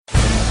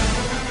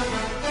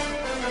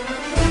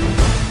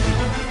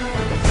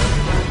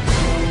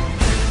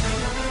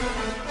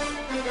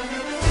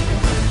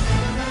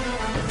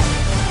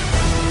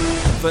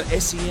for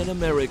SEN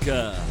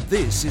America.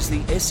 This is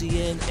the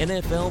SEN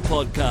NFL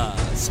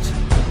Podcast.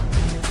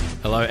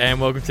 Hello and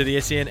welcome to the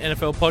SEN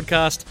NFL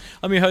Podcast.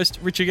 I'm your host,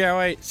 Richie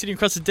Garraway. Sitting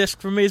across the desk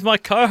from me is my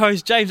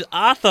co-host, James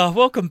Arthur.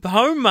 Welcome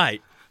home,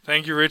 mate.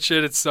 Thank you,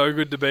 Richard. It's so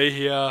good to be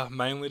here,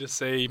 mainly to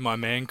see my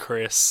man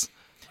Chris.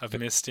 I've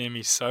missed him.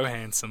 He's so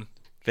handsome.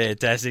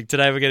 Fantastic.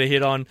 Today we're going to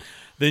hit on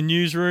the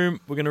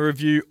newsroom. We're going to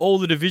review all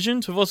the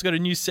divisions. We've also got a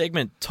new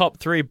segment, Top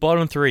 3,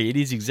 Bottom 3. It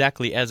is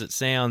exactly as it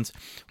sounds.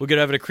 We'll get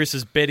over to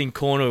Chris's betting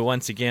corner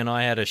once again.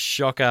 I had a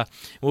shocker.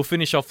 We'll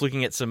finish off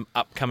looking at some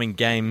upcoming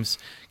games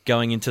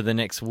going into the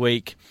next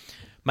week.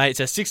 Mate, it's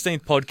our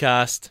 16th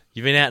podcast.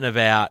 You've been out and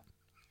about,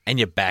 and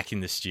you're back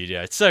in the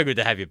studio. It's so good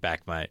to have you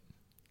back, mate.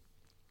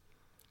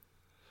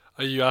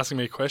 Are you asking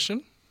me a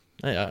question?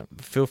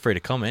 Feel free to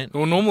comment.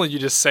 Well, normally you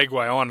just segue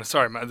on.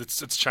 Sorry, mate,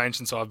 it's changed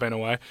since I've been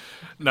away.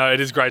 No,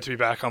 it is great to be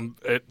back.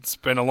 It's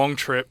been a long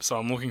trip, so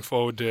I'm looking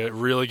forward to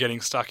really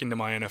getting stuck into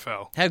my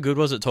NFL. How good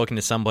was it talking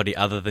to somebody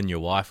other than your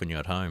wife when you're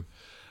at home?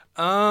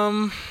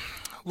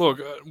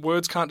 Look,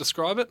 words can't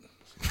describe it.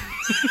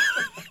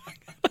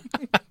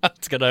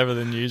 Let's get over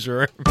the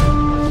newsroom.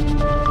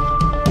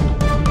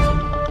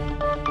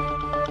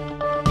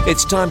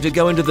 It's time to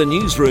go into the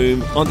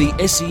newsroom on the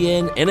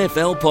SEN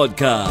NFL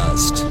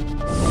Podcast.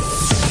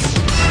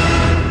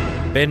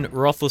 Ben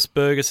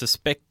Roethlisberger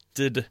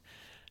suspected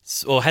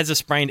or has a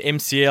sprained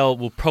MCL,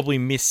 will probably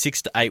miss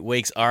 6 to 8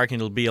 weeks. I reckon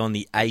it'll be on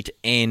the 8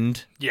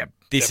 end. Yep.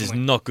 This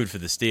definitely. is not good for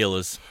the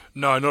Steelers.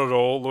 No, not at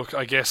all. Look,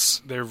 I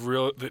guess they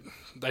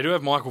do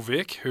have Michael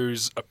Vick,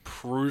 who's a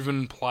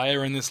proven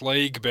player in this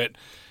league, but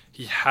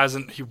he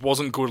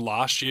wasn't good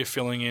last year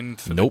filling in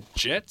for the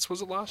Jets.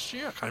 Was it last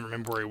year? I can't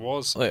remember where he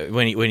was.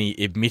 When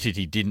he admitted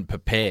he didn't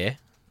prepare.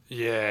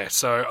 Yeah,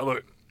 so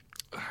look,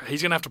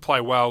 he's going to have to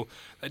play well.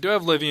 They do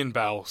have Le'Veon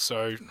Bell,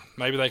 so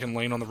maybe they can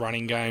lean on the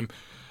running game.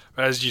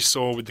 But as you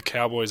saw with the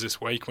Cowboys this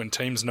week, when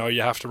teams know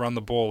you have to run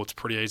the ball, it's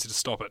pretty easy to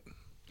stop it.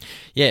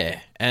 Yeah,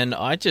 and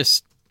I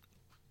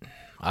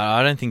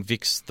don't think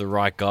Vic's the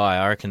right guy.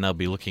 I reckon they'll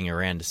be looking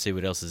around to see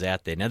what else is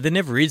out there. Now, there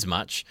never is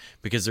much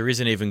because there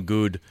isn't even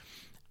good.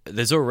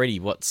 There's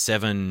already,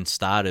 7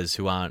 starters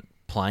who aren't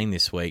playing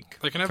this week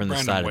they can have from the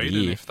Brandon start of the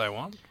Weeden year. if they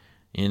want.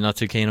 You're not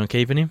too keen on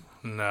keeping him?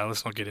 No,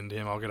 let's not get into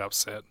him. I'll get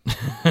upset.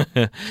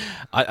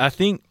 I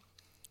think,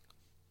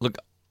 look,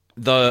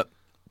 the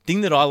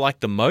thing that I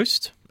like the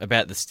most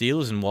about the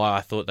Steelers and why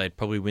I thought they'd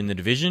probably win the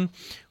division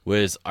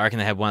was I reckon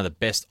they had one of the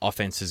best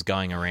offenses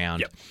going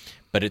around. Yep.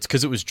 But it's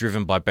because it was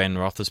driven by Ben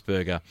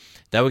Roethlisberger.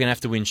 They were going to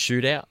have to win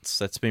shootouts.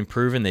 That's been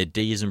proven. Their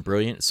D isn't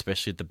brilliant,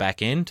 especially at the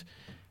back end.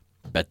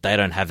 But they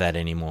don't have that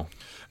anymore.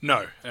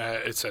 No,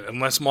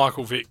 unless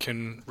Michael Vick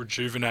can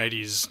rejuvenate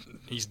his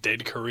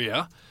dead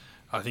career,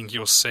 I think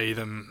you'll see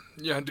them.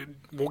 Yeah,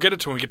 we'll get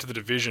it to when we get to the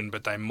division,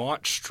 but they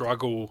might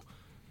struggle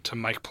to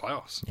make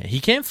playoffs. Yeah,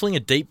 he can fling a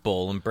deep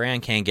ball, and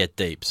Brown can get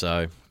deep.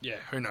 So yeah,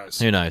 who knows?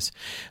 Who knows?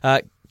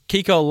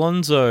 Kiko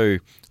Alonso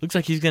looks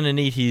like he's going to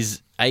need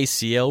his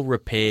ACL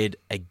repaired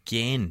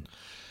again.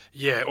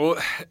 Yeah,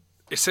 well,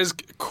 it says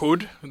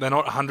could. They're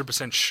not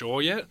 100%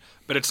 sure yet,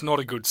 but it's not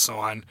a good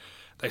sign.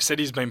 They said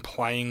he's been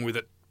playing with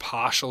it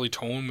partially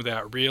torn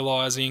without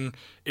realising.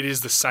 It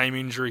is the same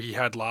injury he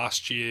had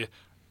last year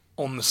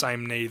on the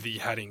same knee that he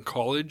had in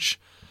college.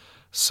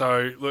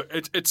 So, look,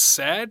 it's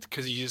sad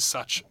because he is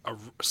such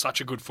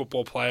a good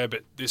football player,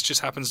 but this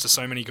just happens to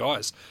so many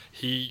guys.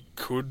 He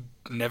could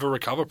never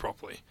recover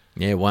properly.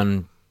 Yeah,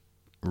 one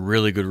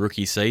really good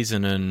rookie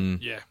season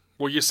and... Yeah.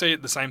 Well, you see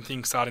the same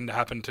thing starting to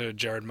happen to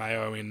Jared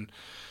Mayo at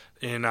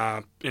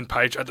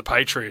the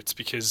Patriots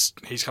because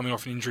he's coming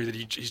off an injury that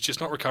he's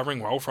just not recovering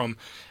well from.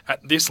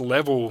 At this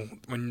level,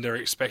 when they're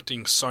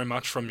expecting so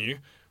much from you,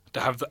 to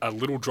have a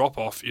little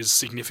drop-off is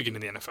significant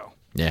in the NFL.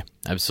 Yeah,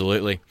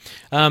 absolutely.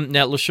 Now,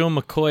 LaShawn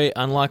McCoy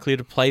unlikely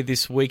to play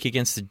this week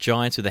against the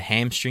Giants with a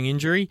hamstring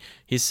injury.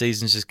 His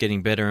season's just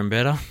getting better and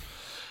better.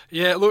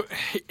 Yeah, look,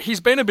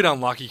 he's been a bit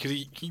unlucky because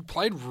he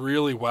played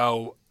really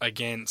well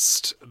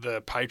against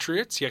the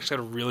Patriots. He actually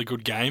had a really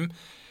good game.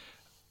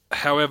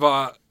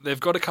 However, they've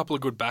got a couple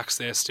of good backs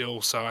there still,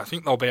 so I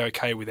think they'll be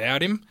okay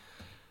without him.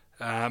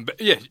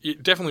 But yeah,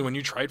 definitely when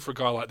you trade for a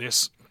guy like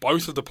this,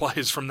 both of the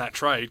players from that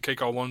trade,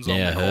 Kiko Alonso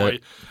and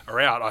McCoy, are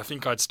out. I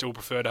think I'd still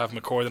prefer to have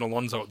McCoy than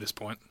Alonso at this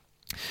point.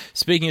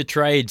 Speaking of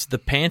trades, the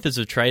Panthers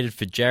have traded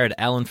for Jared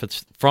Allen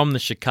from the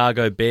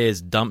Chicago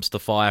Bears dumpster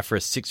fire for a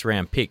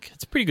 6th-round pick.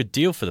 It's a pretty good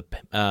deal for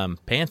the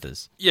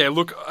Panthers. Yeah,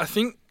 look, I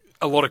think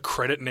a lot of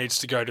credit needs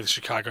to go to the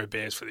Chicago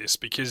Bears for this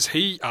because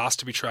he asked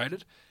to be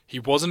traded. He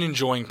wasn't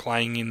enjoying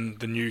playing in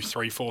the new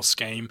 3-4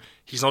 scheme.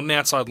 He's not an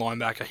outside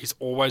linebacker. He's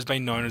always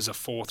been known as a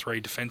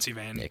 4-3 defensive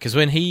end. Yeah, because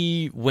when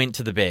he went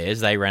to the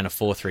Bears, they ran a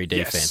 4-3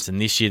 defense, yes. And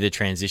this year they're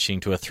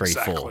transitioning to a 3-4.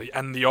 Exactly,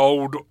 and the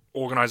old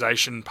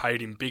organisation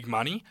paid him big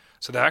money,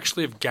 so they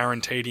actually have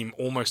guaranteed him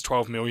almost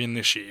 $12 million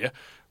this year,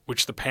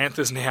 which the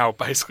Panthers now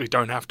basically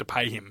don't have to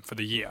pay him for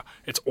the year.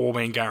 It's all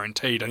been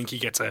guaranteed. I think he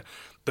gets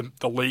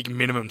the league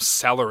minimum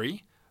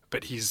salary,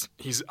 but his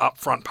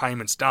upfront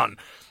payment's done.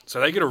 So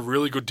they get a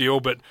really good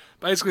deal, but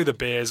basically the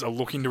Bears are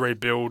looking to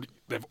rebuild.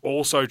 They've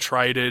also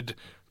traded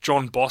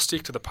John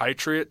Bostic to the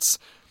Patriots.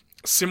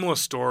 Similar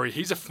story.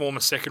 He's a former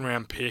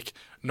second-round pick,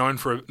 known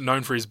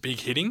for his big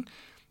hitting.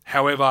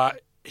 However,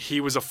 he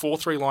was a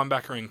 4-3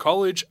 linebacker in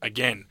college.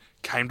 Again,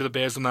 came to the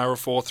Bears when they were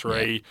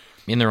 4-3.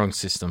 In the wrong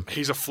system.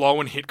 He's a flow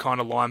and hit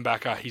kind of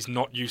linebacker. He's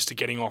not used to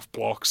getting off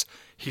blocks.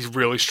 He's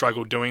really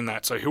struggled doing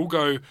that. So he'll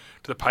go to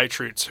the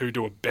Patriots, who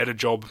do a better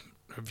job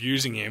of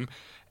using him,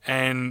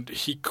 and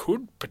he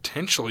could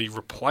potentially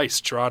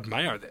replace Gerard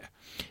Mayo there.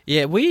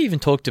 Yeah, we even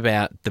talked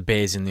about the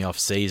Bears in the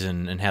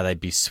off-season and how they'd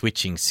be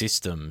switching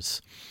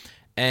systems.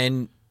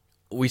 And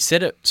we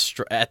said it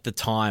at the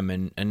time,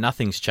 and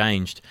nothing's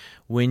changed.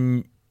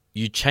 When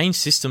you change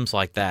systems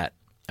like that,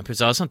 because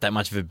it's not that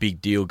much of a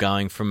big deal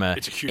going from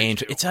It's a huge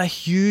deal. It's a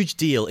huge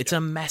deal. It's a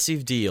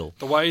massive deal.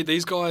 The way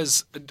these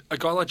guys, a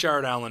guy like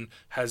Jared Allen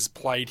has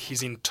played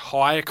his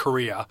entire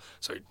career,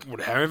 so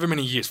however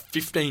many years,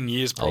 15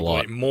 years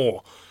probably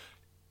more,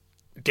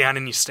 down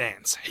in his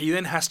stance. He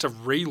then has to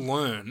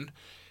relearn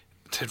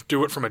to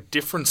do it from a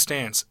different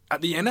stance. At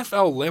the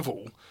NFL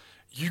level,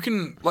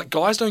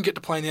 guys don't get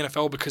to play in the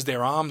NFL because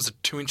their arms are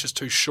 2 inches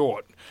too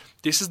short.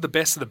 This is the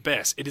best of the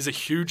best. It is a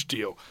huge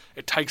deal.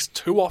 It takes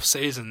 2 off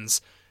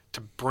seasons to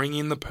bring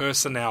in the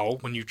personnel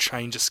when you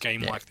change a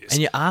scheme like this.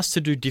 And you're asked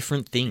to do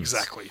different things.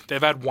 Exactly.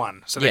 They've had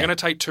 1. So they're going to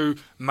take 2,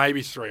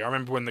 maybe 3. I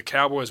remember when the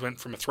Cowboys went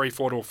from a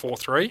 3-4 to a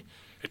 4-3,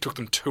 it took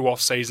them 2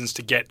 off seasons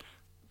to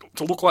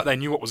look like they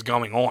knew what was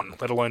going on,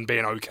 let alone be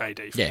an okay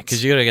defense. Yeah,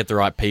 because you got to get the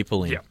right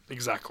people in. Yeah,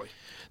 exactly.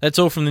 That's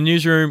all from the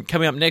newsroom.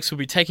 Coming up next, we'll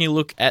be taking a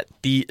look at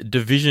the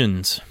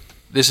divisions.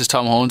 This is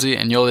Tom Hornsey,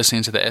 and you're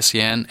listening to the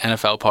SEN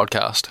NFL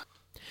Podcast.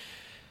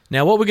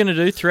 Now, what we're going to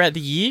do throughout the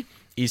year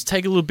is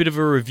take a little bit of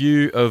a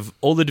review of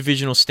all the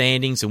divisional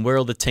standings and where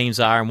all the teams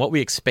are and what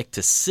we expect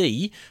to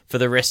see for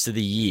the rest of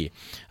the year.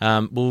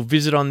 We'll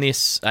visit on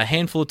this a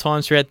handful of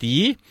times throughout the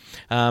year.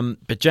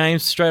 But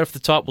James, straight off the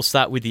top, we'll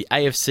start with the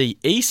AFC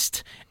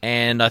East,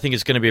 and I think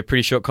it's going to be a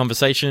pretty short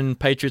conversation.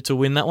 Patriots will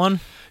win that one.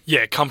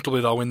 Yeah,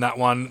 comfortably they'll win that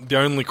one. The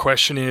only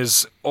question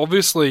is,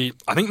 obviously,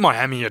 I think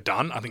Miami are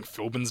done. I think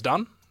Philbin's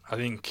done. I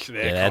think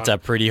that's a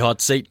pretty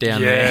hot seat down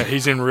there. Yeah,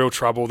 he's in real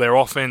trouble. Their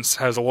offense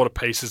has a lot of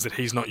pieces that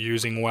he's not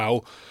using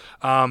well.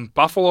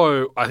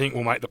 Buffalo, I think,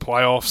 will make the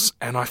playoffs,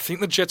 and I think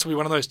the Jets will be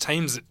one of those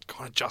teams that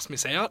kind of just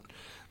miss out.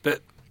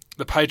 But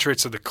the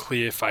Patriots are the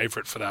clear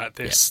favourite for that.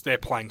 They're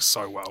playing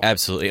so well.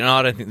 Absolutely. And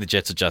I don't think the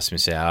Jets will just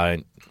miss out.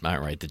 I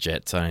don't rate the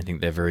Jets. I don't think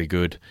they're very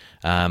good.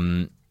 They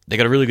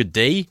got a really good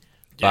D,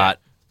 but...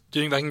 Do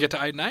you think they can get to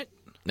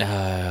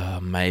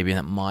 8-8? Maybe.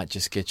 That might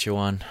just get you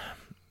one.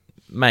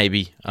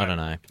 Maybe. I don't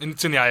know. And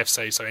it's in the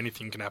AFC, so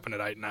anything can happen at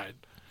 8-8.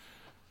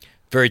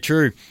 Very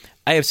true.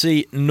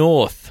 AFC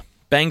North.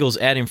 Bengals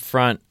out in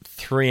front,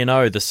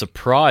 3-0. The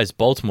surprise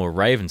Baltimore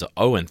Ravens are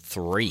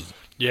 0-3.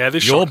 Yeah,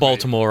 this Your shocked me.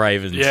 Baltimore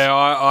Ravens. Yeah,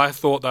 I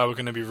thought they were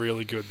going to be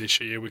really good this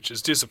year, which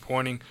is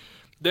disappointing.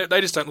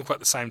 They just don't look like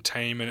the same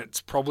team, and it's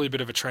probably a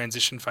bit of a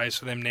transition phase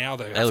for them now.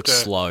 They look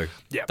slow.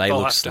 Yeah,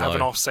 they'll have slow. to have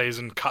an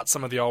off-season, cut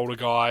some of the older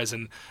guys,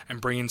 and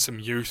bring in some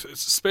youth,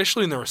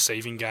 especially in the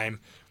receiving game.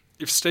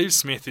 If Steve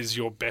Smith is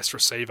your best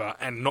receiver,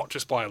 and not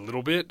just by a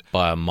little bit,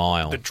 by a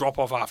mile, the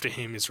drop-off after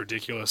him is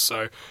ridiculous.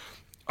 So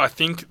I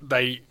think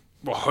they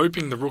were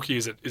hoping the rookie,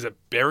 is it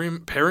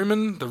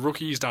Perryman? The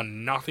rookie's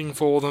done nothing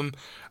for them.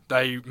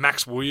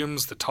 Max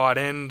Williams, the tight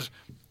end,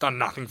 done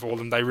nothing for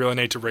them. They really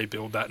need to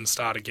rebuild that and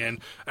start again.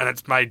 And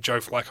it's made Joe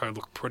Flacco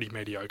look pretty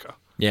mediocre.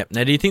 Yeah.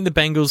 Now, do you think the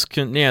Bengals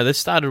can... Yeah, they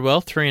started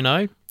well,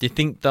 3-0. Do you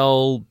think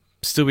they'll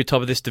still be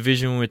top of this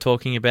division when we're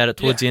talking about it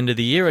towards the end of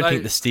the year? Or do you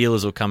think the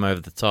Steelers will come over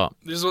the top?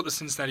 This is what the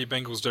Cincinnati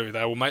Bengals do.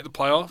 They will make the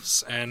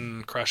playoffs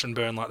and crash and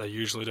burn like they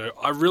usually do.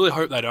 I really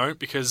hope they don't,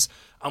 because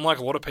unlike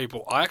a lot of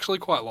people, I actually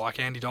quite like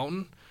Andy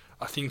Dalton.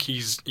 I think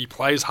he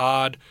plays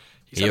hard.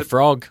 He's a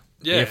frog.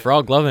 Yeah,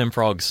 frog. Love them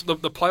frogs. The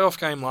playoff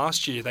game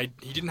last year,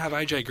 he didn't have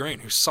AJ Green,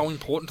 who's so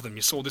important to them.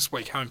 You saw this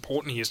week how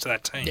important he is to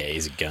that team. Yeah,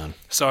 he's a gun.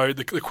 So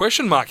the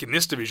question mark in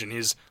this division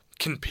is,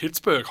 can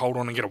Pittsburgh hold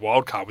on and get a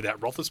wild card without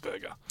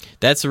Roethlisberger?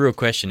 That's the real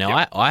question.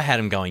 Now, I had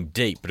him going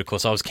deep, but of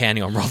course I was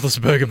counting on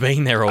Roethlisberger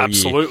being there all year.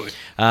 Absolutely.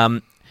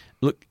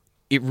 Look,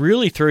 it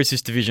really throws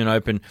this division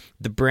open.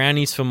 The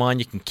Brownies, for mine,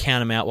 you can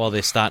count them out while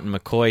they're starting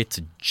McCoy. It's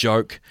a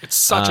joke. It's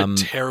such a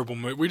terrible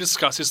move. We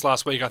discussed this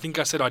last week. I think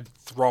I said I'd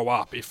throw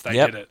up if they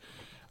did it.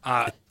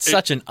 It's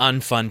such an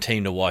unfun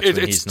team to watch when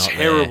he's not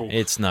terrible. there.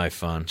 It's no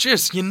fun.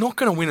 You're not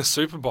going to win a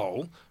Super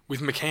Bowl with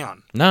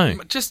McCown. No.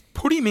 Just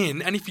put him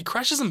in, and if he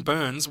crashes and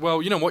burns,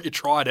 well, you know what? You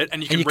tried it,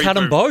 and you can cut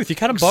them both. You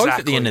cut them both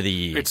at the end of the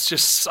year. It's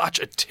just such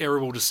a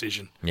terrible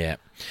decision. Yeah.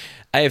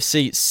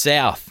 AFC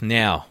South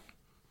now.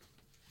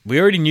 We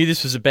already knew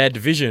this was a bad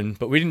division,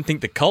 but we didn't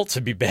think the Colts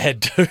would be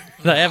bad too.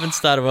 They haven't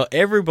started well.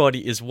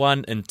 Everybody is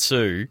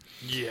 1-2.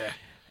 Yeah.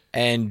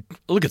 And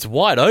look, it's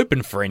wide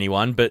open for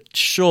anyone, but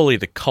surely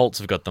the Colts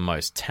have got the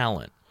most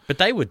talent. But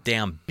they were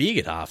down big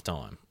at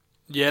halftime.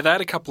 Yeah, they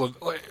had a couple of...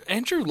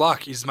 Andrew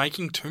Luck is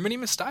making too many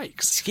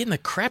mistakes. He's getting the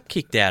crap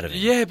kicked out of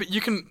him. Yeah, but you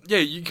can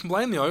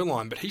blame the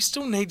O-line, but he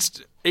still needs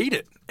to eat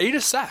it. Eat a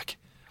sack.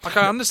 Like,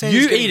 I understand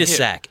You he's getting eat a hit.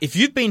 sack. If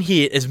you've been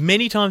hit as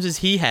many times as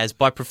he has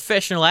by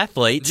professional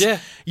athletes,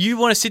 you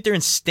want to sit there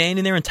and stand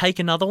in there and take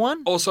another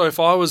one? Also, if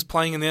I was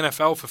playing in the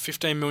NFL for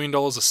 $15 million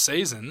a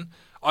season,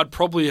 I'd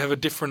probably have a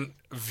different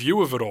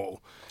view of it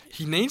all.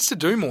 He needs to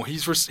do more.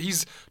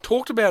 He's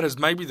talked about as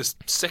maybe the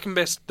second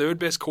best, third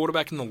best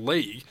quarterback in the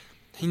league.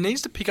 He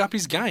needs to pick up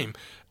his game.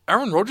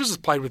 Aaron Rodgers has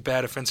played with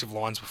bad offensive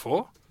lines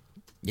before.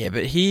 Yeah,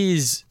 but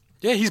he's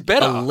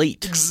better.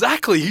 Elite.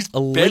 Exactly. He's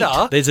Elite.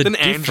 better than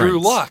Andrew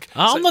Luck.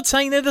 I'm not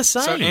saying they're the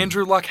same. So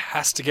Andrew Luck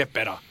has to get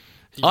better.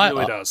 He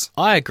really does.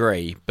 I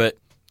agree, but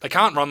They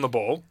can't run the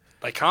ball.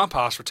 They can't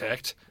pass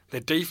protect.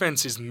 Their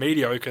defense is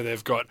mediocre.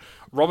 They've got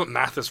Robert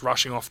Mathis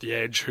rushing off the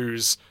edge,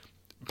 who's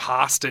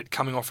past it,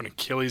 coming off an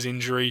Achilles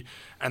injury,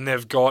 and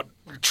they've got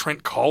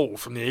Trent Cole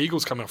from the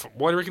Eagles coming off.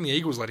 Why do you reckon the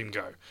Eagles let him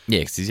go? yeah,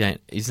 because he's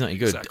not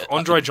good. Exactly.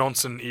 Andre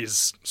Johnson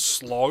is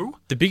slow.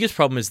 The biggest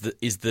problem is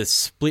the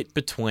split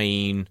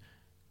between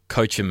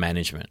coach and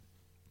management.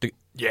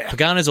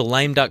 Pagano's a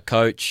lame duck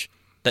coach.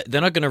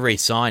 They're not going to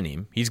re-sign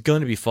him. He's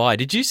going to be fired.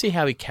 Did you see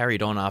how he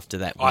carried on after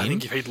that win? I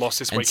think if he'd lost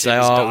this week, and say,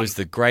 it was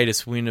the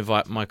greatest win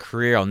of my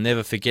career. I'll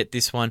never forget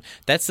this one.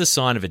 That's the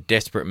sign of a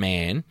desperate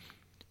man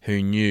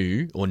who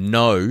knew or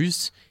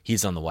knows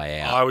he's on the way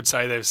out. I would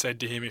say they've said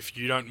to him, if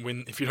you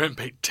don't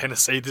beat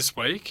Tennessee this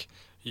week,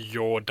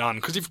 you're done.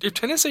 Because if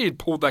Tennessee had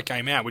pulled that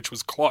game out, which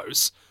was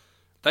close,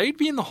 they'd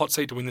be in the hot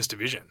seat to win this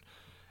division.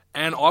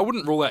 And I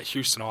wouldn't rule out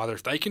Houston either.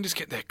 If they can just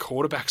get their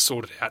quarterback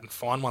sorted out and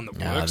find one that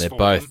works for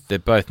them. They're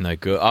both no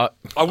good.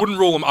 I wouldn't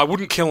rule them. I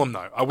wouldn't kill them,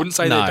 though. I wouldn't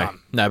say they're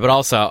done. No, but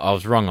also I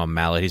was wrong on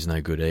Mallet. He's no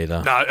good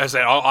either. No,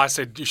 I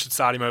said you should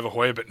start him over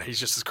Hoyer, but he's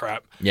just as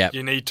crap. Yeah.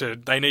 They need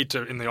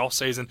to, in the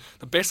off-season,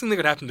 the best thing that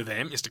could happen to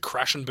them is to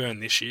crash and burn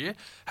this year,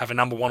 have a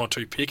number 1 or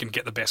 2 pick, and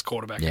get the best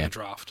quarterback in the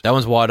draft. That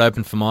one's wide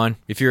open for mine.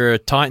 If you're a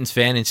Titans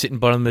fan and sitting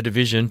bottom of the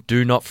division,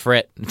 do not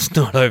fret. It's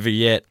not over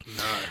yet.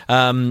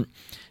 No.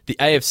 The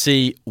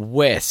AFC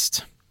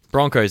West,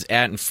 Broncos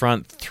out in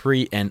front,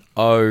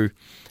 3-0.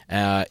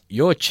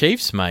 Your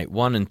Chiefs, mate,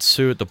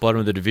 1-2 at the bottom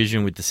of the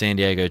division with the San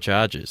Diego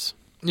Chargers.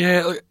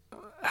 Yeah, look,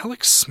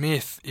 Alex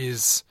Smith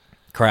is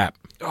crap.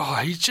 Oh,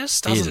 he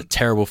just doesn't. He's a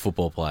terrible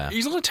football player.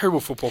 He's not a terrible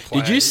football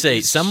player. Did you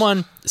see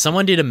someone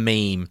did a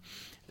meme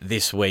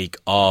this week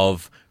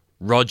of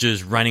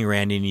Rodgers running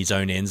around in his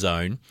own end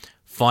zone,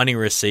 finding a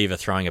receiver,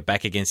 throwing it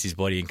back against his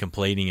body and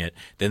completing it.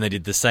 Then they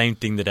did the same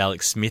thing that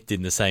Alex Smith did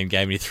in the same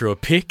game and he threw a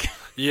pick.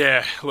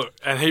 Yeah, look,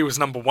 and he was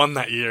number 1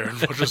 that year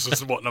and Rodgers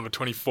was, number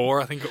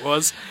 24, I think it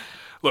was.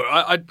 Look,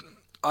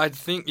 I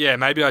think,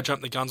 maybe I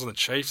jumped the guns on the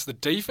Chiefs. The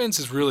defense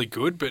is really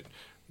good, but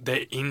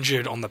they're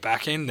injured on the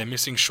back end. They're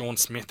missing Sean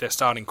Smith, their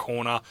starting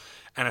corner,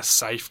 and a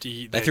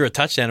safety. They threw a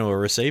touchdown to a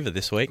receiver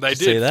this week. They did.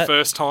 did, See that?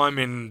 First time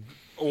in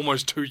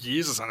almost 2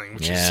 years or something.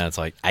 Which is it's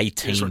like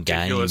 18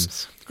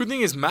 games. The good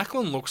thing is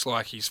Macklin looks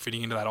like he's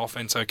fitting into that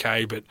offense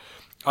okay, but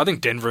I think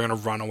Denver are going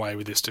to run away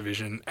with this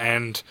division.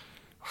 And,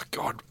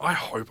 God, I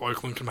hope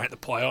Oakland can make the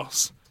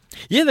playoffs.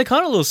 Yeah, they're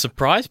kind of a little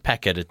surprise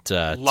packet at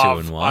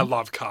 2-1. I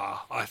love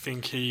Carr. I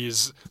think he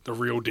is the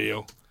real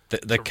deal. The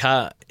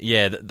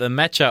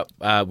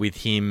matchup with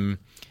him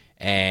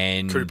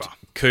and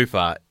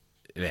Cooper.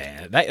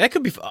 Yeah, that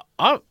could be.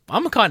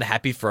 I'm kind of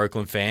happy for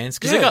Oakland fans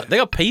because they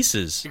got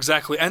pieces.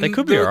 Exactly, and they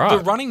could be all right.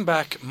 The running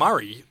back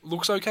Murray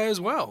looks okay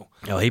as well.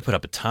 Oh, he put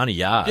up a ton of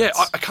yards. Yeah,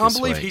 I can't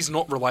believe he's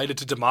not related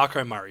to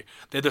DeMarco Murray.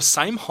 They're the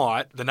same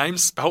height. The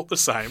name's spelt the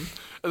same.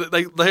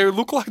 They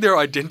look like they're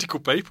identical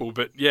people.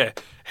 But yeah,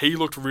 he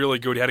looked really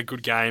good. He had a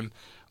good game.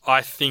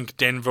 I think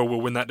Denver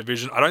will win that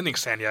division. I don't think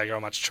San Diego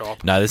are much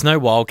chop. No, there's no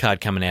wild card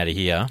coming out of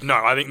here. No,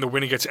 I think the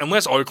winner gets...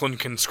 Unless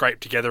Oakland can scrape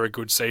together a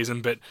good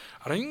season, but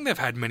I don't think they've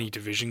had many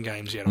division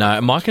games yet.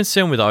 No, my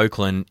concern with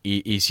Oakland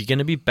is you're going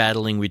to be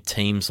battling with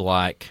teams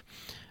like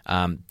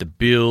the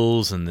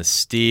Bills and the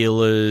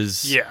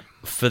Steelers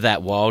for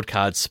that wild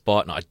card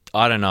spot. And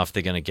I don't know if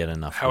they're going to get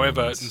enough.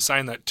 However, wins. in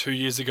saying that, 2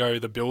 years ago,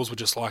 the Bills were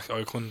just like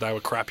Oakland. They were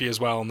crappy as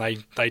well, and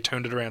they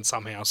turned it around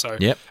somehow. So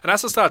it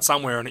has to start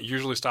somewhere, and it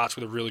usually starts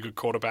with a really good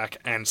quarterback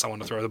and someone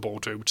to throw the ball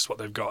to, which is what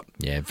they've got.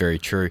 Yeah, very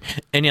true.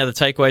 Any other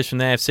takeaways from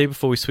the AFC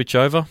before we switch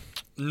over?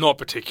 Not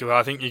particular.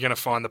 I think you're going to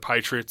find the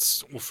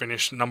Patriots will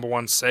finish number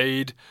 1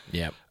 seed.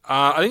 Yeah.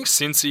 I think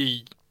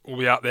Cincy will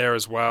be out there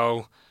as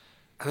well.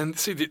 And then,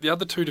 see, the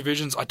other 2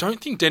 divisions, I don't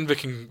think Denver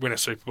can win a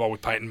Super Bowl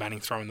with Peyton Manning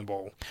throwing the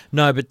ball.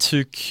 No, but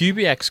to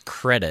Kubiak's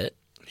credit,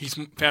 he's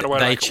found a way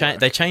to make it work.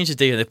 They changed the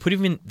deal. They've put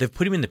him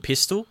in the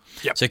pistol.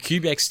 Yep. So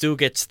Kubiak still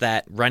gets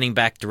that running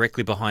back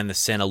directly behind the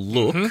center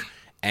look,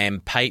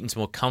 and Peyton's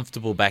more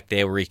comfortable back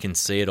there where he can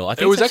see it all. I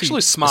think it was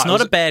actually smart. It's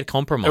not a bad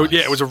compromise.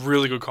 It was a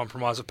really good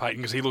compromise of Peyton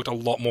because he looked a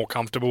lot more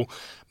comfortable.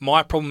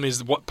 My problem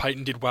is what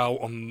Peyton did well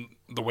on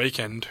the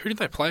weekend. Who did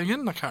they play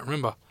again? I can't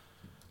remember.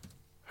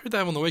 Who did they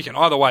have on the weekend?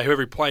 Either way,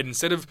 whoever he played,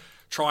 instead of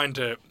trying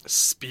to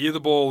spear the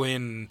ball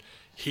in,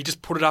 he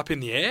just put it up in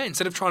the air.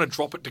 Instead of trying to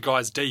drop it to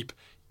guys deep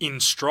in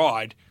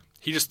stride,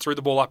 he just threw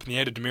the ball up in the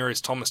air to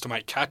Demaryius Thomas to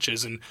make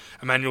catches and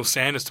Emmanuel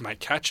Sanders to make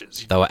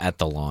catches. They were at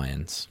the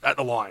Lions. At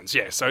the Lions,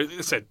 yeah. So, as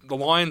I said, the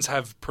Lions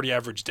have pretty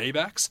average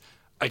D-backs.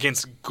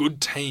 Against good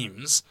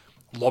teams,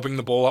 lobbing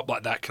the ball up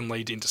like that can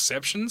lead to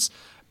interceptions.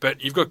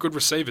 But you've got good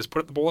receivers.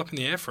 Put the ball up in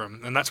the air for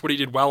him. And that's what he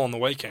did well on the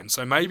weekend.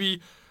 So maybe,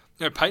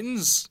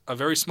 Peyton's a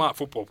very smart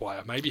football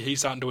player. Maybe he's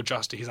starting to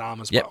adjust to his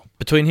arm as well.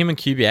 Between him and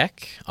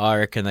Kubiak, I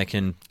reckon they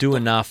can do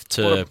enough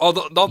to...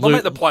 They'll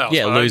make the playoffs.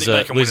 Yeah, lose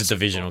a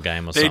divisional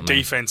game or something. Their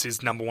defense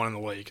is number one in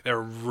the league. They're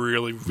a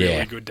really,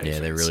 really good defense.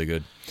 Yeah, they're really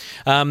good.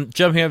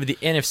 Jumping over the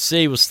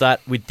NFC, we'll start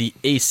with the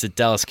East. The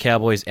Dallas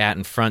Cowboys out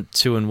in front,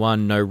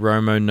 2-1. No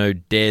Romo, no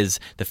Dez.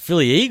 The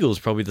Philly Eagles,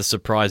 probably the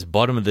surprise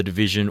bottom of the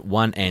division,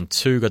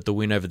 1-2. Got the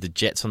win over the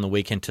Jets on the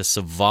weekend to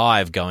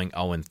survive, going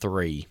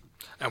 0-3.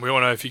 And we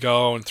all know if you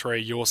go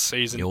 0-3, your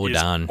season is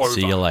done. over.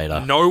 See you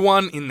later. No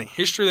one in the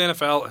history of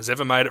the NFL has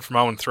ever made it from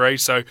 0-3.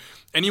 So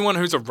anyone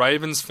who's a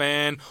Ravens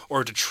fan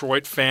or a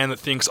Detroit fan that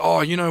thinks,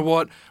 oh, you know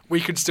what, we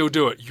could still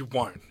do it, you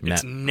won't.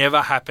 It's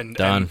never happened.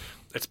 Done.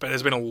 And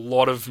there's been a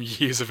lot of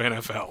years of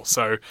NFL.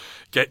 So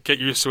get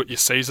used to it. Your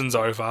season's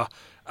over.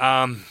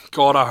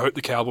 God, I hope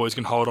the Cowboys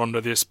can hold on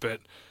to this,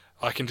 but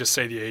I can just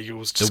see the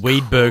Eagles just... The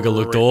Weed Burger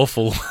looked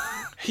awful.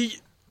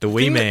 The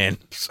wee man.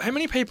 How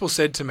many people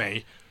said to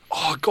me,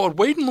 oh, God,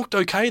 Whedon looked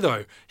okay,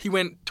 though. He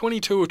went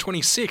 22 or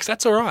 26.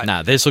 That's all right.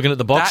 Nah, they're just looking at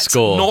the box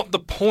score. That's not the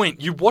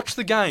point. You watch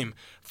the game.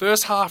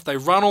 First half, they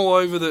run all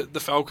over the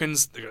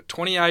Falcons. They got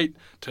 28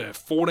 to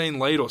 14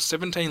 lead or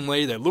 17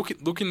 lead. They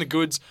look in the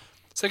goods.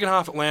 Second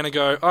half, Atlanta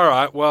go, all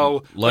right,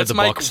 well, let's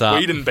make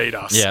Whedon beat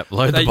us. Yeah,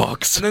 load the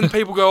box. And then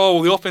people go, oh,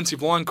 well, the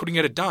offensive line couldn't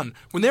get it done.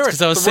 When there are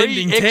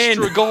 3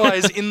 extra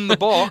guys in the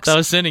box. They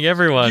were sending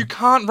everyone. You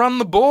can't run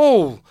the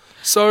ball.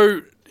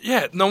 So...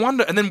 yeah, no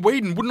wonder. And then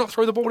Whedon would not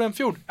throw the ball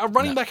downfield. Our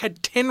running back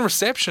had 10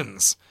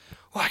 receptions.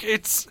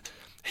 If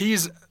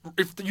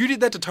you did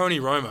that to Tony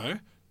Romo,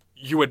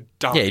 you were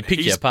done. Yeah, he'd pick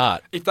you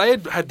apart. If they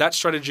had that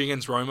strategy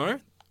against Romo,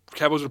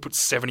 Cowboys would have put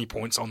 70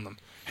 points on them.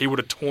 He would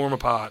have torn them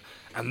apart.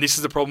 And this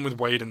is the problem with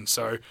Whedon.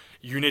 So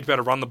you need to be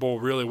able to run the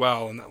ball really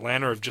well. And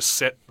Atlanta have just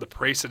set the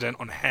precedent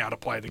on how to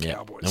play the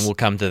Cowboys. And we'll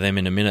come to them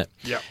in a minute.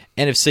 Yeah.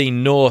 NFC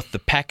North, the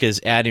Packers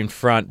out in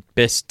front,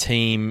 best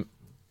team.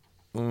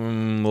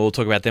 We'll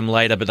talk about them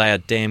later, but they are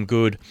damn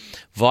good.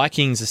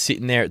 Vikings are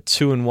sitting there at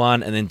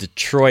 2-1, and then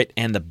Detroit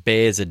and the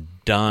Bears are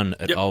done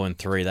at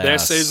 0-3. Their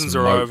seasons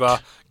are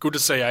over. Good to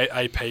see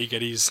AP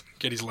get his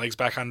legs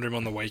back under him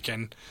on the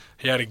weekend.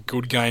 He had a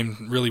good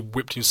game, really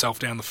whipped himself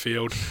down the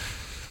field.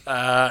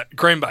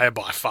 Green Bay are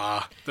by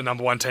far the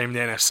number one team in the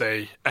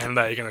NFC, and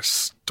they're going to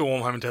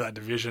storm home into that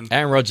division.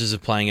 Aaron Rodgers is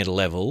playing at a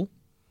level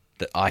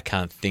that I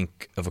can't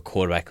think of a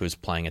quarterback who was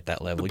playing at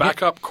that level. The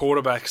backup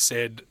quarterback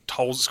said,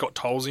 Scott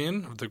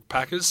Tolzien of the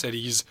Packers said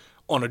he's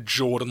on a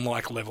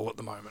Jordan-like level at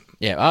the moment.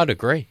 Yeah, I'd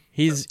agree.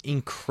 He's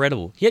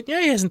incredible. Yet,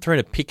 he hasn't thrown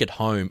a pick at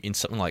home in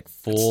something like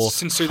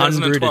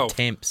 400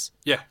 attempts.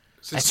 Yeah,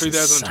 since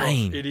That's 2012.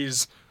 insane. It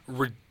is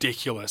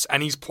ridiculous.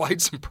 And he's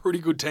played some pretty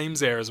good teams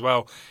there as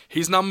well.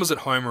 His numbers at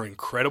home are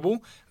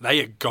incredible.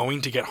 They are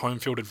going to get home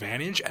field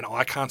advantage, and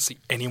I can't see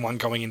anyone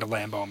going into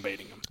Lambeau and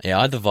beating them. Yeah,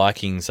 I had the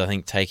Vikings, I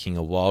think, taking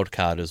a wild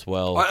card as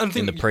well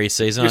in the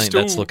preseason. I think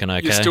that's looking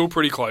okay. You're still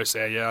pretty close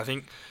there, yeah. I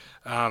think,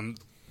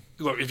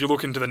 look, if you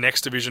look into the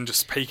next division,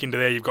 just peek into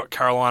there, you've got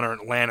Carolina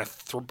and Atlanta,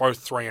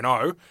 both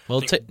 3-0.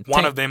 Well,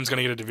 one of them's going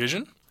to get a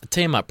division.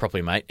 Team up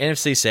properly, mate.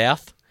 NFC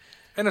South.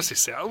 NFC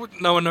South.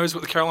 No one knows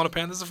what the Carolina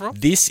Panthers are from.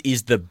 This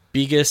is the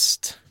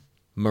biggest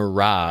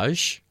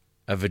mirage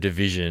of a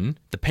division.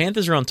 The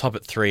Panthers are on top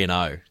at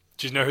 3-0.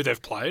 Do you know who they've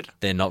played?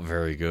 They're not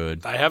very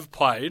good. They have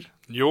played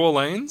New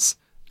Orleans,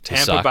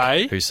 Tampa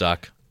Bay. Who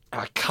suck.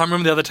 I can't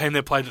remember the other team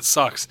they played that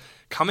sucks.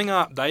 Coming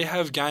up, they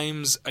have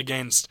games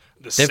against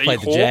the Seahawks. They've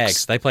played the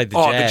Jags. They played the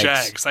Jags. The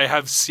Jags. They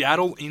have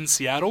Seattle in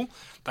Seattle.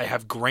 They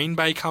have Green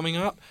Bay coming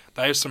up.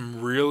 They have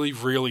some really,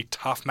 really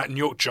tough New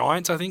York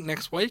Giants, I think,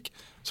 next week.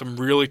 Some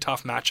really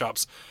tough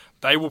matchups.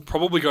 They will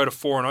probably go to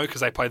 4-0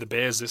 because they play the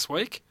Bears this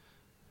week,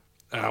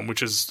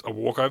 which is a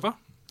walkover.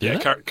 Yeah,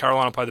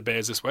 Carolina play the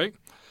Bears this week.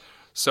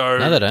 So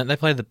no, they don't. They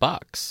play the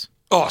Bucks.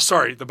 Oh,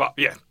 sorry.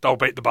 They'll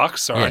beat the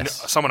Bucks. Sorry,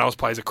 yes. Someone else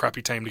plays a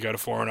crappy team to go to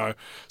 4-0.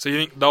 So you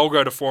think they'll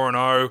go to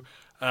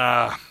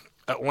 4-0?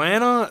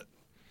 Atlanta,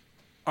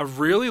 I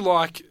really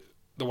like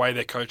the way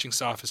their coaching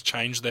staff has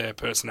changed their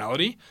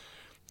personality.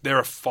 They're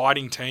a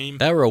fighting team.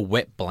 They were a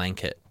wet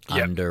blanket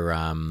under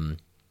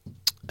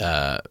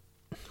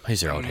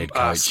who's their old head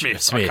coach?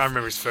 Smith. I can't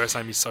remember his first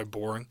name. He's so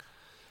boring.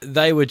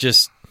 They were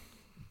just,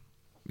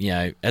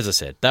 as I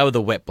said, they were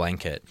the wet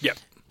blanket. Yep.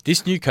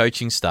 This new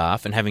coaching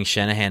staff and having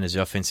Shanahan as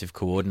the offensive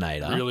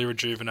coordinator really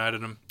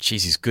rejuvenated him.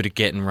 Jeez, he's good at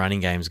getting running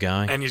games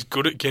going. And he's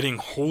good at getting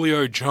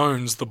Julio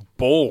Jones the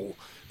ball.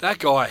 That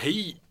guy,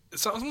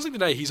 it's almost like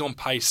today he's on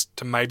pace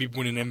to maybe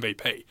win an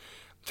MVP.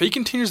 If he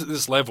continues at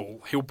this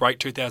level, he'll break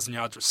 2,000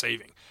 yards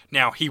receiving.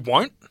 Now, he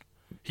won't.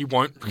 He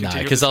won't continue.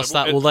 No, because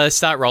they'll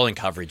start rolling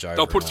coverage over.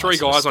 They'll put 3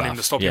 guys on him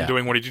to stop him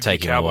doing what he did to the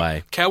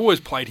Cowboys. Cowboys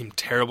played him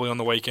terribly on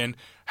the weekend.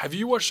 Have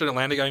you watched an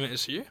Atlanta game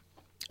this year?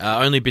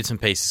 Only bits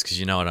and pieces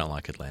because I don't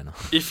like Atlanta.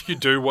 If you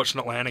do watch an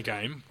Atlanta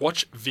game,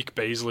 watch Vic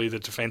Beasley, the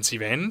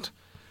defensive end.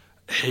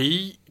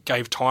 He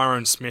gave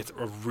Tyron Smith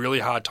a really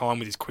hard time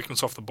with his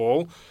quickness off the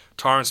ball.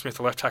 Tyron Smith,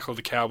 the left tackle of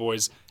the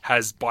Cowboys,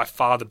 has by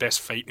far the best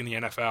feet in the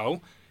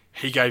NFL.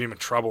 He gave him a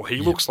trouble. He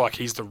looks like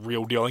he's the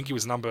real deal. I think he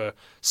was number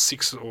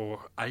 6 or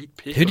 8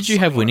 pick. Who did you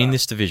have winning like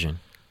this division?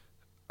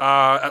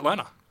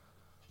 Atlanta.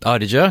 Oh,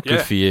 did you? Good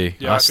Yeah. for you.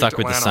 Yeah, I I stuck picked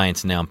with the Atlanta.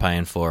 Saints, and now I'm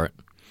paying for it.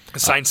 The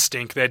Saints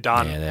stink. They're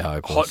done. Yeah, they're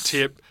hopeless. Hot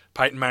tip.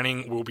 Peyton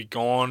Manning will be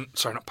gone.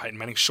 Sorry, not Peyton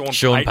Manning. Sean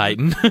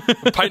Payton.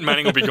 Peyton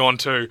Manning will be gone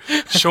too.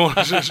 Sean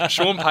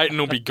Payton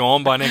will be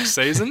gone by next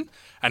season,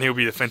 and he'll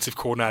be defensive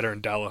coordinator in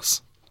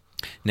Dallas.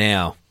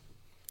 Now,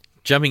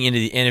 jumping into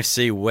the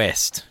NFC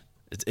West,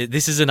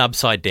 this is an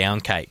upside down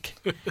cake.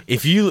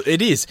 If you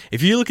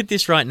look at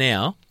this right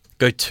now,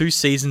 go 2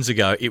 seasons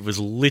ago, it was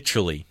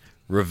literally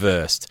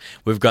reversed.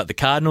 We've got the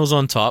Cardinals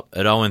on top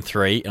at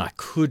 0-3, and I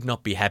could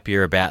not be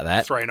happier about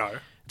that. 3-0.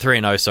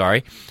 3-0,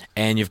 sorry.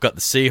 And you've got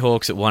the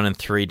Seahawks at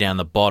 1-3 down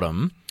the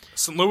bottom.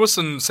 St. Louis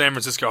and San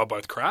Francisco are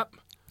both crap.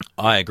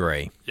 I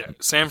agree. Yeah,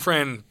 San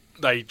Fran,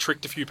 they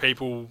tricked a few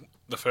people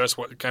the first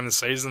game of the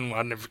season.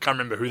 I can't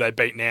remember who they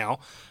beat now,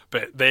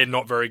 but they're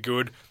not very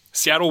good.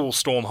 Seattle will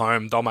storm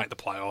home. They'll make the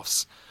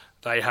playoffs.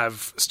 They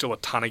have still a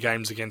ton of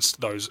games against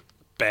those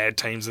bad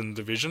teams in the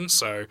division,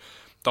 so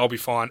they'll be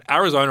fine.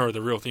 Arizona are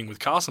the real thing. With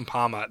Carson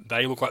Palmer,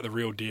 they look like the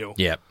real deal.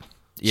 Yep.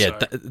 Yeah,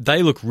 So-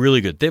 they look really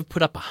good. They've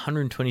put up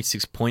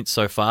 126 points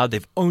so far.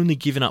 They've only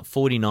given up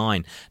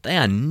 49. They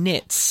are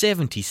net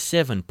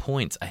 77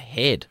 points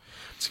ahead.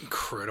 It's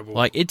incredible.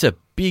 Like, it's a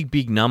big,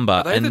 big number.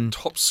 Are they the and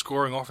top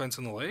scoring offense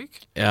in the league?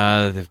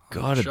 they've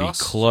got to be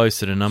Just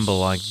close at a number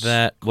like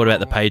that. What about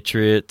the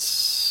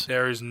Patriots?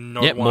 There is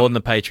no Yep, one. more than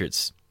the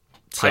Patriots.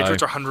 So,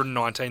 Patriots are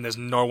 119. There's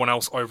no one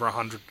else over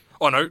 100.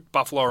 Oh, no,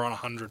 Buffalo are on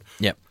 100.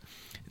 Yep.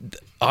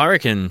 I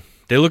reckon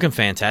they're looking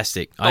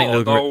fantastic. I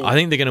think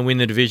they're going to win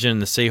the division,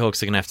 and the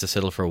Seahawks are going to have to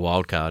settle for a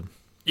wild card.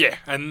 Yeah,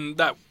 and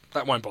that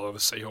won't bother the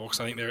Seahawks.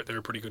 I think they're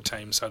a pretty good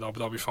team, so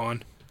they'll be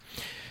fine.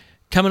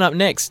 Coming up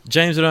next,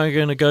 James and I are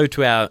going to go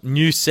to our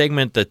new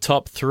segment, the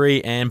top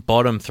 3 and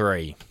bottom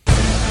 3.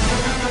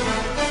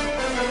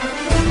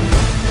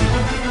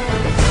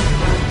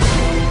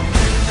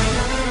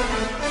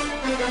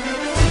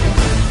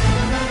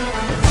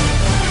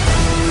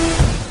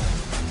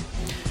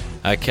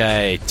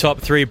 Okay, top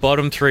 3,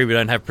 bottom 3. We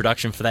don't have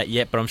production for that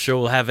yet, but I'm sure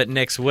we'll have it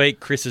next week.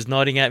 Chris is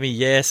nodding at me.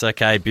 Yes,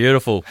 okay,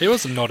 beautiful. He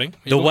wasn't nodding.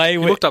 He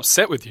looked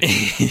upset with you.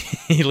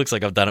 He looks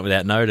like I've done it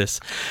without notice.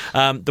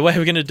 The way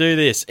we're going to do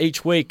this,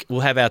 each week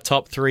we'll have our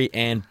top 3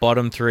 and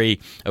bottom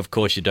 3. Of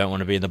course, you don't want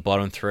to be in the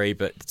bottom 3,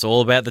 but it's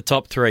all about the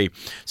top 3.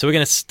 So we're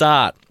going to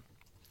start.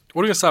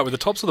 What are we going to start with, the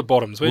tops or the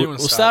bottoms? Where do you want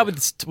to start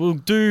with. We'll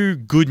do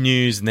good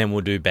news and then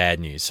we'll do bad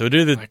news. So we'll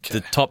do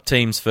the top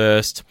teams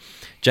first.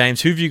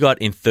 James, who have you got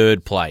in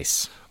third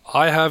place?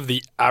 I have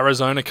the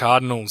Arizona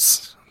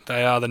Cardinals.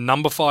 They are the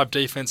number 5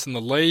 defense in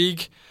the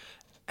league,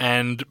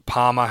 and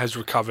Palmer has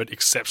recovered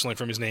exceptionally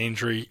from his knee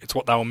injury. It's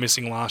what they were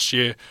missing last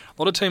year.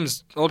 A lot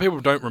of people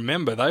don't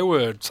remember, they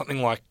were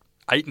something like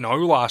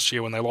 8-0 last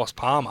year when they lost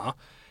Palmer,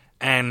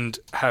 and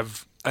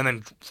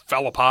then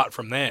fell apart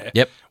from there.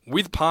 Yep.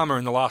 With Palmer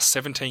in the last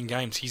 17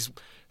 games, he's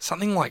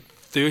something like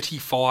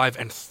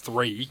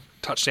 35-3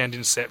 touchdown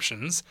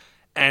interceptions,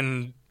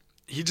 and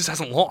he just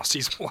hasn't lost.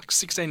 He's like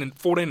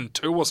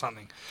 14-2 or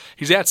something.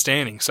 He's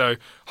outstanding. So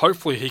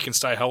hopefully he can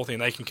stay healthy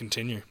and they can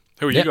continue.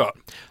 Who you got?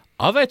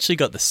 I've actually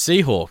got the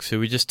Seahawks, who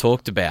we just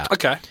talked about.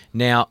 Okay.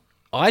 Now,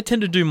 I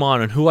tend to do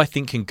mine on who I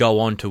think can go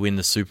on to win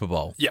the Super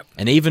Bowl. Yep.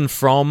 And even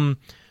from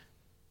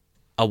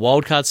a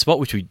wildcard spot,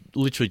 which we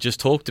literally just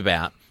talked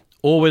about,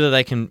 or whether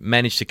they can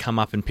manage to come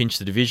up and pinch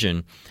the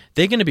division,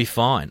 they're going to be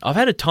fine. I've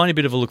had a tiny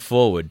bit of a look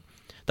forward.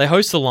 They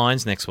host the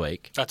Lions next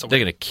week. They're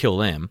going to kill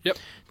them. Yep.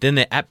 Then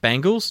they're at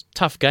Bengals.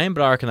 Tough game,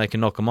 but I reckon they can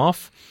knock them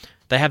off.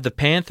 They have the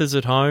Panthers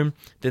at home.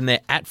 Then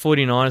they're at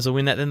 49ers. They'll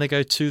win that. Then they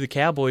go to the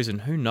Cowboys,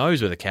 and who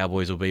knows where the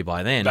Cowboys will be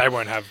by then. They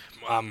won't have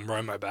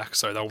Romo back,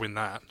 so they'll win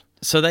that.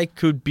 So they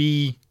could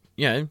be,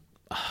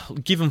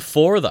 give them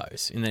 4 of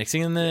those in the next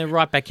thing, and they're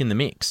right back in the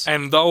mix.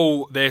 And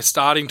they're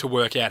starting to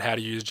work out how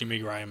to use Jimmy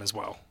Graham as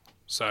well.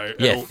 So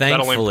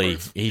thankfully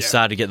he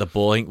started to get the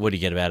ball. What did he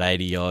get, about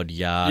 80-odd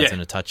yards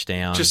and a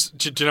touchdown?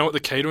 Do you know what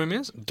the key to him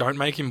is? Don't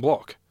make him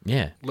block.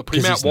 Yeah. Put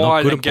him out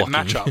wide and get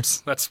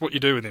matchups. That's what you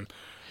do with him.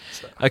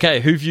 So.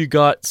 Okay, who've you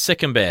got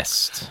second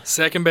best?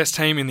 Second best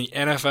team in the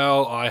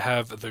NFL, I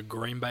have the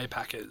Green Bay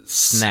Packers.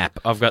 Snap.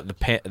 I've got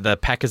the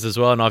Packers as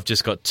well, and I've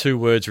just got 2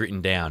 words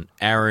written down.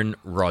 Aaron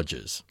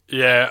Rodgers.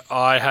 Yeah,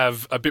 I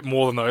have a bit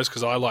more than those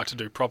because I like to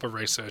do proper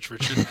research,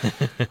 Richard.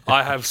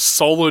 I have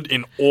solid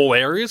in all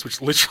areas,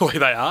 which literally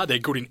they are. They're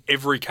good in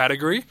every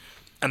category,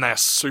 and they are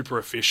super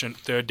efficient.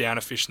 Third down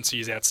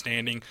efficiency is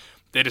outstanding.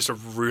 They're just a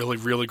really,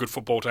 really good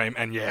football team.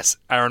 And yes,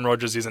 Aaron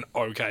Rodgers is an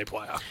okay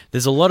player.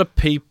 There's a lot of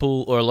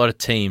people or a lot of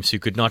teams who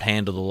could not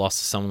handle the loss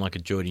of someone like a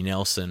Jordy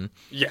Nelson.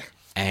 Yeah.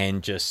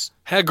 And just...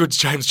 How good's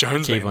James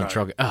Jones keep been, on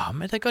trucking. Oh,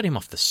 man, they got him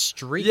off the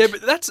street. Yeah,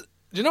 but do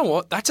you know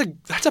what? That's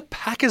a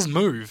Packers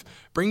move.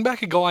 Bring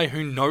back a guy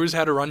who knows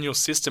how to run your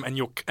system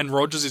and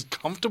Rodgers is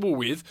comfortable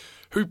with,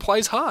 who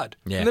plays hard.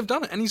 Yeah. And they've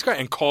done it. And he's great.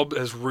 And Cobb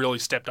has really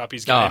stepped up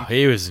his game. Oh,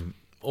 he was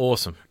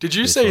awesome. Did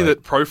you see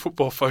that Pro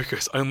Football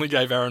Focus only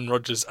gave Aaron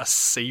Rodgers a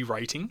C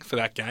rating for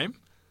that game?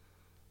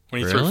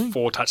 When he threw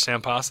 4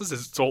 touchdown passes?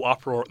 It's all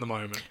uproar at the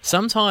moment.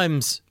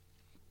 Sometimes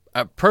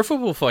Pro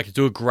Football Focus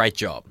do a great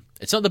job.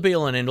 It's not the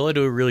be-all and end-all. They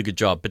do a really good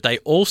job. But they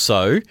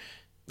also...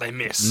 They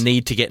miss.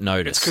 Need to get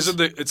noticed. It's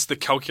because it's the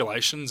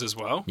calculations as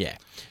well. Yeah.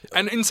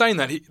 And in saying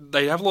that,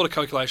 they have a lot of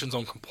calculations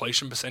on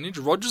completion percentage.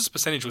 Rodgers'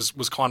 percentage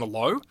was kind of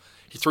low.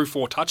 He threw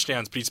 4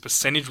 touchdowns, but his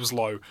percentage was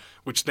low,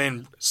 which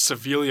then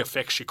severely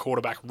affects your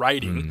quarterback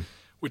rating,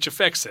 which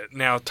affects it.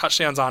 Now,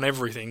 touchdowns aren't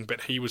everything,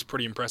 but he was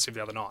pretty impressive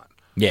the other night.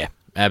 Yeah,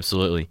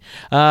 absolutely.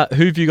 Who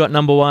have you got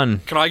number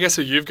 1? Can I guess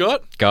who you've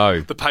got?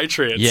 Go. The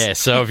Patriots. Yeah,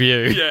 so have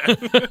you. Yeah.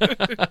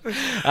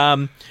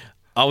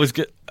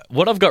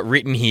 What I've got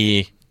written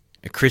here...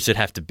 Chris would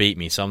have to beat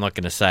me, so I'm not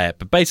going to say it.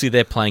 But basically,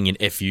 they're playing in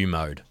FU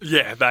mode.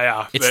 Yeah, they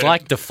are. It's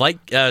like Deflate...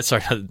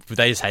 sorry,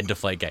 they just had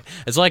Deflategate.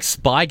 It's like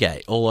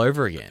Spygate all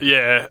over again.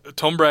 Yeah,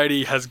 Tom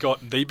Brady has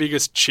got the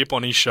biggest chip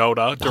on his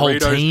shoulder. The whole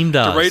team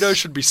does. Doritos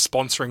should be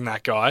sponsoring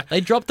that guy.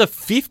 They dropped a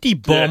 50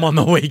 bomb on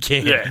the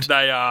weekend. Yeah,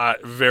 they are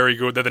very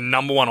good. They're the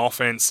number 1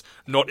 offense,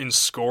 not in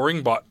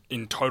scoring, but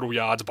in total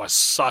yards by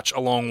such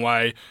a long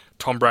way.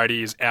 Tom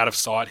Brady is out of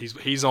sight.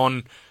 He's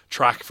on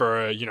track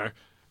for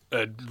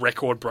a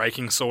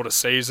record-breaking sort of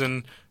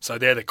season, so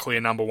they're the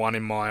clear number 1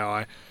 in my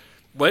eye.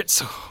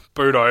 Let's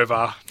boot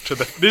over to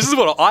the... This is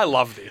what I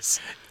love this.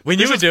 When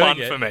you were doing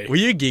fun for me. Were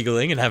you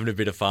giggling and having a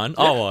bit of fun?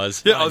 Yeah. I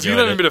was. Yeah, I was enjoyed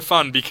having a bit of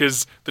fun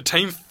because the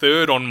team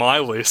third on my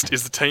list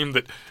is the team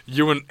that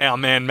you and our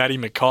man Matty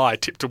Mackay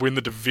tipped to win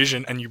the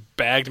division, and you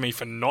bagged me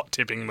for not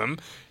tipping them.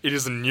 It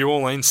is the New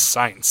Orleans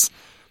Saints.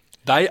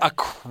 They are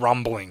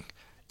crumbling.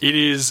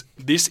 This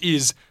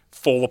is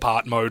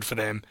fall-apart mode for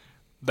them.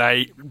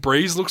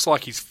 Breeze looks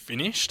like he's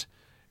finished.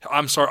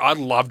 I'm sorry, I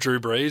love Drew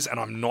Brees,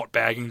 and I'm not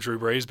bagging Drew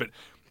Brees, but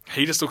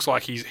he just looks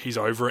like he's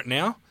over it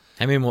now.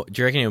 How many more?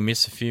 Do you reckon he'll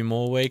miss a few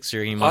more weeks? Do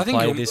you reckon he might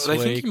play this week?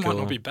 I think he might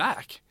not be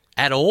back.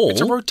 At all? It's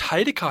a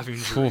rotator cuff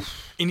injury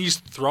in his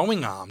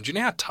throwing arm. Do you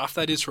know how tough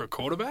that is for a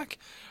quarterback?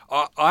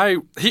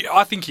 I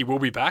think he will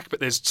be back,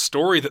 but there's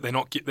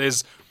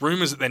there's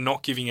rumours that they're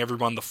not giving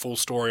everyone the full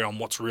story on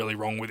what's really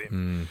wrong with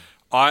him.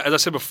 As I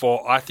said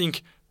before, I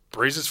think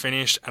Breeze is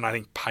finished, and I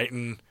think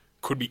Peyton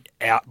could be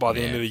out by the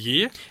end of the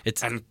year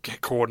and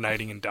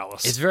coordinating in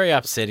Dallas. It's very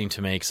upsetting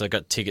to me because I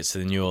got tickets to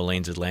the New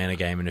Orleans-Atlanta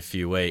game in a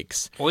few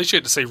weeks. Well, at least you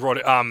get to see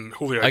Julio Jones.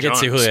 I get to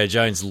see Julio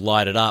Jones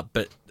light it up,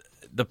 but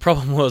the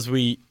problem was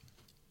we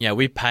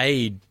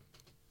paid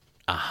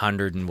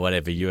 $100 and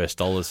whatever US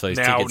dollars for those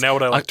tickets. Now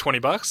what are they, like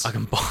 $20? I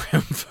can buy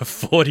them for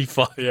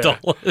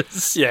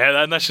 $45.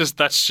 Yeah, and that's just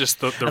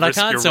the and risk I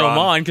can't you sell run.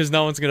 mine because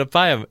no one's going to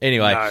pay them.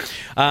 Anyway,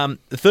 No.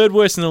 The third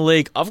worst in the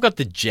league, I've got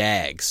the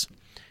Jags.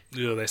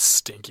 Yeah, they're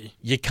stinky.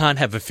 You can't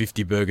have a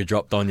 50 burger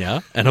dropped on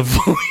you and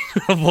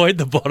avoid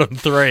the bottom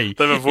 3.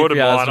 They've avoided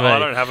mine. I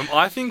don't have them.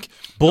 I think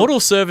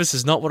Bortle service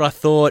is not what I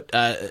thought.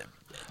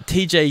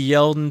 TJ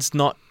Yeldon's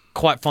not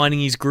quite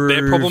finding his groove.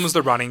 their problem is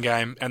the running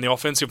game, and the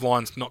offensive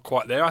line's not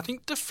quite there. I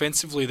think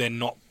defensively they're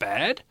not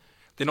bad.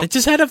 They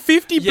just had a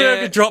 50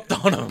 burger dropped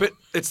on them. But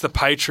it's the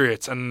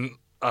Patriots, and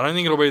I don't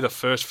think it'll be the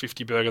first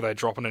 50 burger they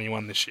drop on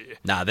anyone this year.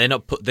 Nah, they're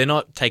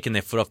not taking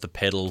their foot off the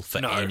pedal for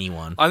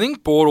anyone. I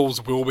think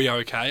Bortles will be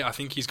okay. I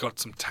think he's got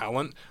some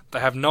talent. They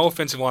have no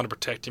offensive line to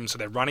protect him, so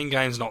their running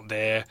game's not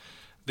there.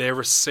 Their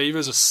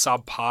receivers are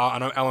subpar. I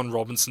know Allen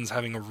Robinson's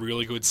having a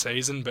really good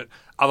season, but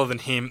other than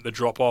him, the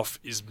drop-off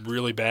is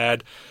really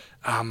bad.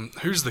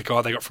 Who's the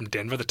guy they got from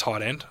Denver, the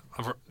tight end?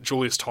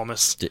 Julius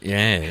Thomas.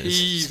 Yeah.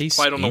 He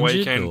played on the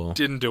weekend, or?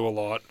 didn't do a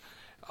lot.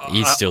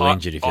 He's still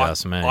injured, if you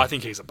ask me. I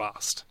think he's a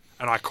bust.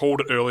 And I called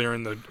it earlier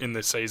in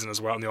the season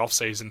as well, in the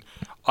off-season.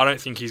 I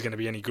don't think he's going to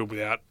be any good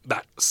without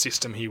that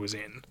system he was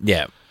in.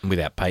 Yeah,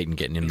 without Peyton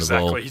getting him the ball.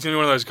 Exactly. He's going to be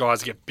one of those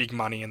guys that get big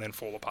money and then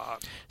fall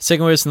apart.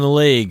 Second worst in the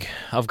league,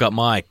 I've got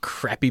my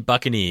crappy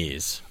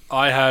Buccaneers.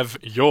 I have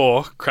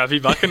your crappy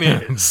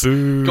Buccaneers.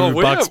 Boo, God,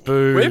 Bucks,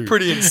 boo. We're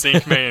pretty in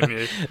sync, me and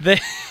you.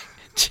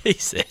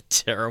 Jeez, they're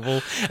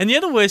terrible. And the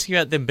other worst thing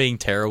about them being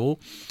terrible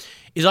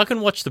is I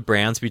can watch the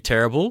Browns be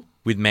terrible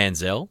with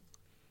Manziel,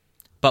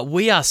 but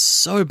we are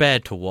so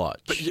bad to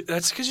watch. But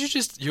that's because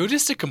you're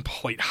just a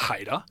complete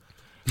hater.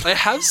 They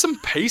have some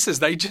pieces.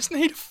 They just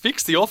need to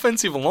fix the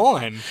offensive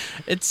line.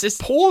 It's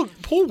just Paul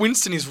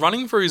Winston is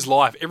running for his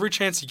life every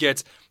chance he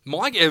gets.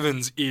 Mike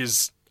Evans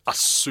is a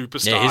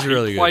superstar. Yeah, he's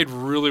really he played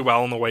really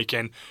well on the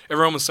weekend.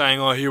 Everyone was saying,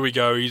 "Oh, here we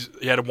go. He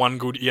had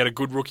a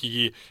good rookie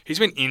year." He's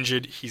been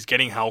injured. He's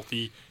getting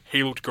healthy.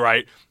 He looked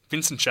great.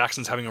 Vincent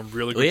Jackson's having a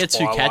really good He had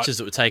twilight. 2 catches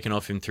that were taken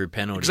off him through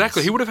penalties.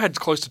 Exactly. He would have had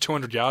close to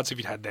 200 yards if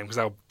he'd had them because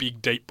they were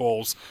big, deep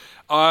balls.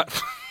 I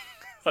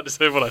just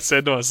heard what I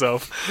said to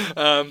myself.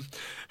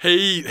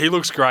 He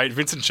looks great.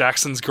 Vincent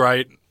Jackson's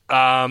great.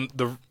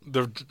 The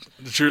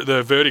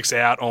verdict's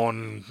out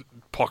on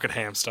Pocket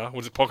Hamster.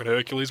 Was it Pocket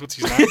Hercules? What's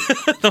his name?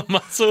 The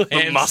muscle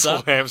hamster. The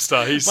muscle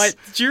hamster. Mate,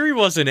 the jury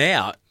wasn't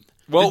out.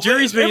 Well, the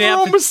jury's been out.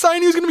 Everyone was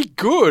saying he was going to be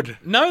good.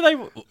 No, they...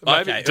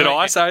 Maybe. Did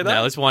I say that?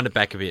 No, let's wind it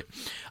back a bit.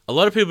 A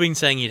lot of people have been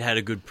saying he'd had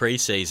a good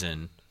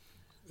preseason.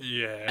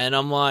 Yeah. And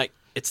I'm like,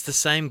 It's the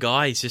same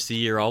guy. He's just a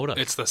year older.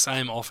 It's the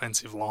same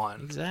offensive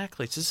line.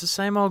 Exactly. It's just the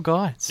same old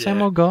guy.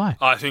 Yeah.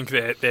 I think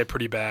they're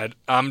pretty bad.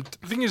 The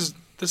thing is,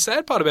 the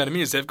sad part about him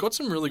is they've got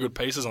some really good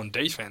pieces on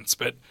defense,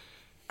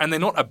 and they're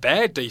not a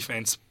bad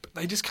defense, but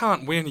they just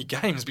can't win any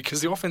games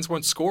because the offense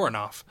won't score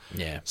enough.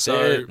 Yeah.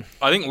 So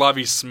I think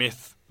Lovie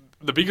Smith,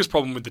 the biggest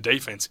problem with the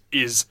defense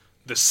is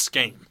the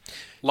scheme.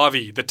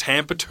 Lovie, the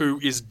Tampa 2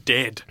 is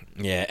dead.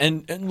 Yeah,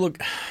 and look,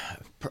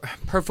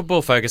 Pro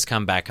Football Focus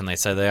come back and they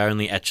say they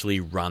only actually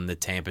run the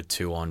Tampa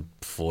 2 on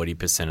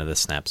 40% of the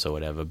snaps or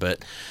whatever,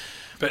 but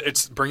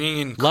it's bringing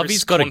in Chris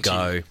Lovie's got to Conte.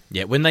 go.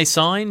 Yeah, when they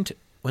signed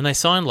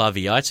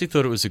Lovie, I actually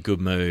thought it was a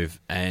good move,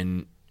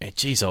 and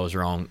geez, I was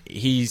wrong.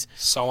 He's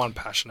so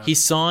unpassionate. He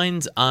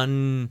signs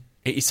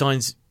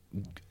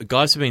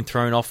guys who've been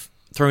thrown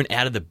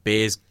out of the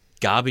Bears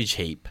garbage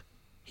heap.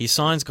 He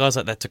signs guys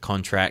like that to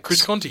contracts.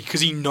 Chris Conte,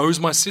 because he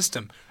knows my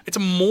system. It's a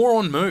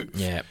moron move.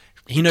 Yeah.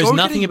 He knows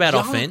nothing about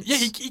offense. Yeah,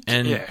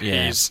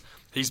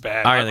 he's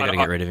bad. I really got to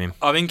get rid of him.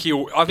 I think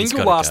he'll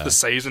last the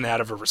season out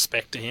of a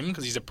respect to him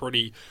because he's a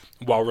pretty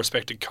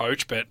well-respected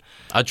coach. But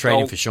I'd trade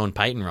him for Sean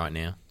Payton right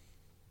now.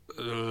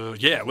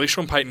 At least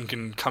Sean Payton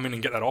can come in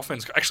and get that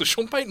offense. Actually,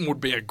 Sean Payton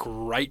would be a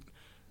great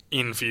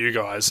in for you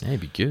guys. Yeah,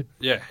 he'd be good.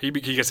 Yeah, he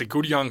gets a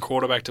good young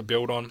quarterback to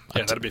build on.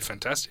 Yeah, that'd be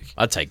fantastic.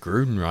 I'd take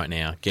Gruden right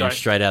now. Get him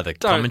straight out of the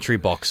commentary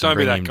box and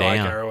bring him down. Don't be that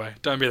guy, Garraway.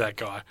 Don't be that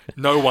guy.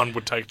 No one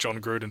would take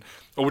John Gruden.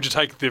 Or would you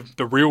take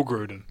the real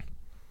Gruden?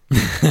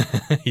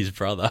 His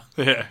brother.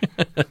 Yeah.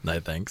 No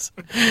thanks.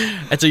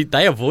 Actually,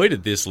 they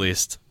avoided this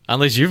list,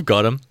 unless you've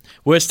got them.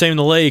 Worst team in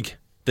the league,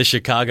 the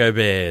Chicago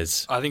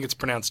Bears. I think it's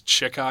pronounced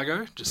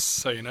Chicago, just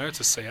so you know. It's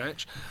a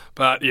CH.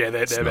 But yeah,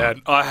 they're bad.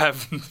 I have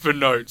for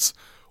notes,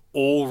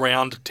 all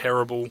round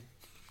terrible.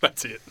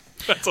 That's it.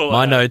 That's all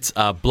My notes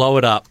are blow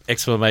it up, !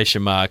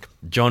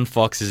 John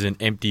Fox is an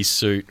empty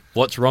suit.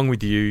 What's wrong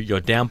with you? You're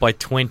down by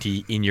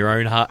 20 in your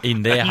own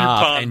in their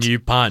half and you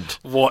punt.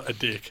 What a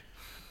dick.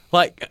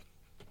 Like,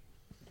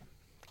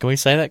 can we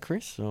say that,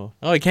 Chris? Oh,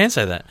 we can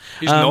say that.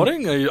 He's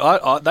nodding?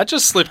 That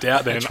just slipped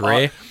out then. That's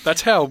rare.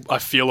 That's how I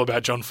feel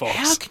about John Fox.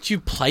 How could you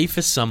play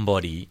for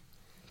somebody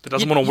that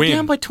doesn't want to win? You're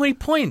down by 20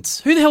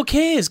 points. Who the hell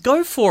cares?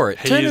 Go for it.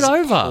 Turn it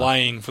over.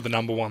 Playing for the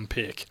number one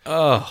pick.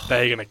 Oh.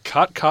 They're going to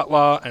cut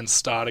Cutler and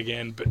start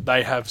again, but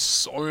they have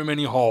so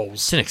many holes.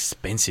 It's an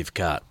expensive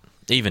cut.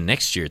 Even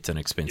next year, it's an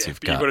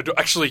expensive cut. You've got to do,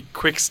 actually,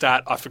 quick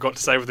stat I forgot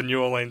to say with the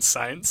New Orleans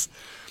Saints.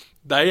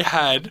 They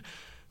had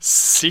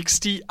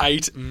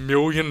 $68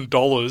 million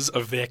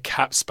of their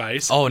cap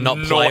space. Oh, not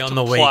play on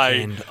the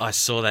weekend. I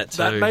saw that too.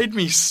 That made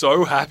me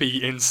so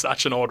happy in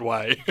such an odd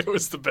way. It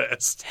was the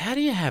best. How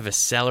do you have a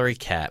salary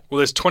cap? Well,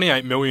 there's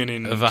 $28 million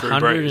in of Drew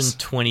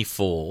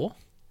 124.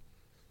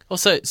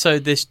 Also, so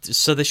they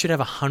should have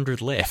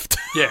 100 left.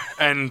 Yeah,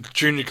 and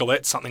Junior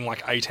Gallette's something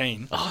like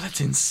 18. Oh,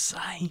 that's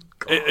insane.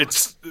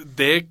 It's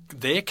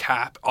their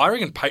cap. I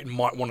reckon Peyton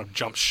might want to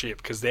jump ship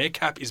because their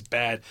cap is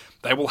bad.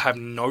 They will have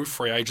no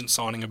free agent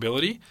signing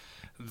ability.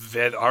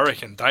 I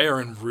reckon they are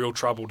in real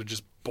trouble to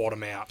just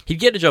bottom out. He'd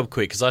get a job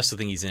quick because I still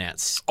think he's an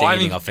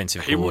outstanding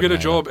offensive coordinator. He will get a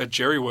job at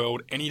Jerry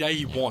World any day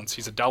he wants.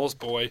 He's a Dallas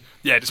boy.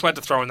 Yeah, just wanted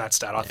to throw in that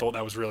stat. I thought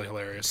that was really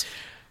hilarious.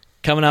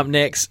 Coming up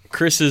next,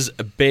 Chris's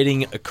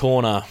betting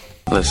corner.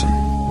 Listen,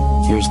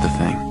 here's the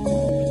thing.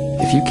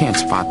 If you can't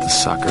spot the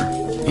sucker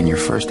in your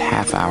first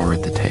half hour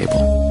at the table,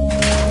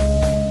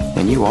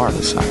 then you are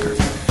the sucker.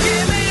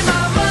 Give me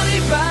my money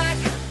back.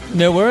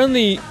 Now, we're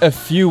only a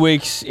few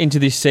weeks into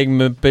this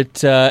segment,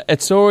 but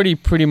it's already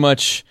pretty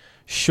much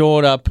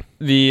shored up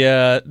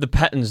the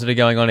patterns that are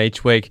going on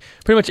each week.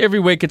 Pretty much every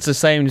week it's the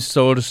same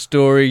sort of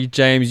story.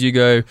 James, you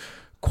go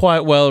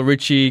quite well.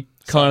 Richie,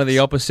 kind of the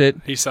opposite.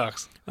 He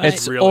sucks.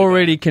 It's really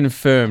already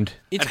confirmed.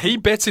 And he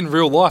bets in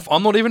real life.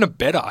 I'm not even a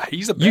bettor.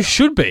 He's a bettor. You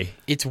should be.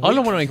 I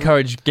don't want to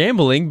encourage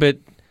gambling, but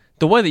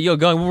the way that you're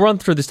going, we'll run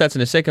through the stats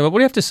in a second, but what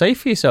do you have to say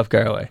for yourself,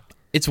 Garraway?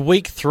 It's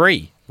week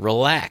 3.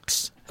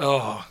 Relax.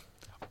 Oh,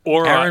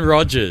 all right. Aaron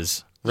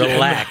Rodgers,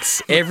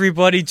 relax.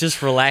 Everybody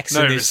just relax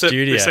in this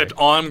studio. Except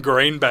I'm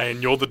Green Bay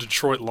and you're the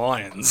Detroit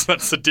Lions.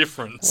 That's the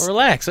difference. Well,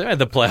 relax. They had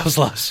the playoffs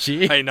last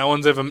year. Hey, no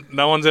one's ever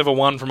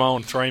won from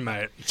 0-3,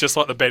 mate. It's just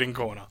like the betting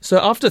corner. So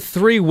after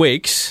 3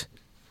 weeks,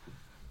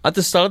 at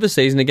the start of the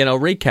season, again, I'll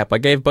recap. I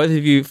gave both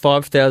of you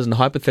 $5,000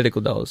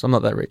 hypothetical dollars. I'm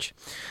not that rich.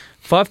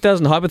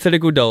 $5,000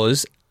 hypothetical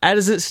dollars.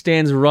 As it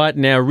stands right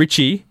now,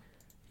 Richie,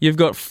 you've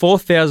got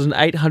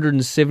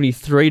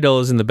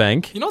 $4,873 in the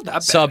bank. You're not that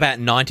bad. So about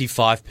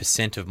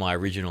 95% of my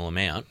original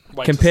amount.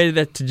 Compared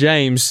that to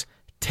James,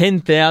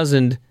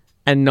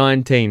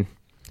 $10,019.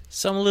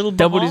 So I'm a little behind.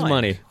 Doubled his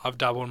money. I've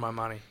doubled my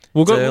money.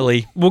 We'll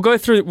go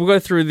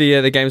through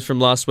the games from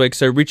last week.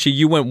 So Richie,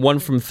 you went 1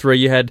 from 3.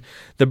 You had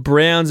the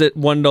Browns at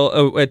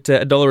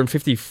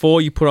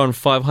 $1.54. You put on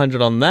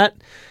 500 on that.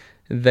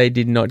 They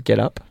did not get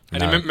up.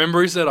 And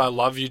remember he said, "I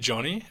love you,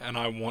 Johnny," and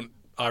I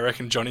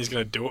reckon Johnny's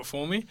going to do it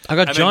for me. I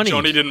got Johnny.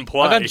 Johnny didn't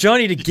play. I got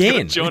Johnny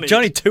again.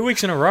 Johnny 2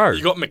 weeks in a row.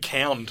 You got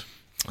McCown.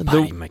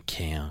 Buddy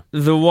McCown.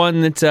 The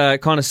one that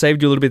kind of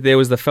saved you a little bit there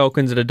was the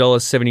Falcons at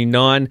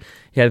 $1.79.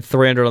 You had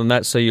 300 on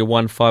that, so you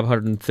won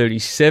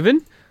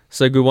 537.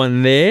 So good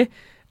one there.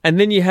 And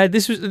then you had,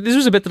 this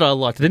was a bet that I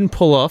liked. I didn't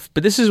pull off,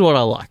 but this is what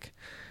I like.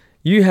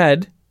 You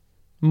had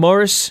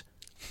Morris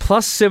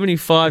plus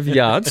 75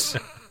 yards,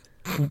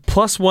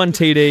 plus 1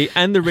 TD,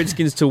 and the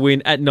Redskins to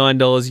win at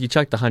 $9. You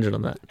chucked 100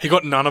 on that. He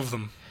got none of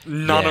them.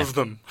 None of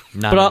them.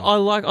 None But of them. I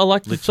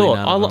like the Literally thought.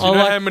 none of them. Do you know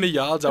like, how many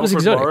yards was Alfred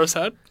exotic. Morris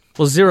had?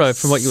 well, 0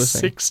 from what you were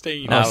saying.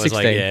 16. No, it was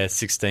 16.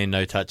 16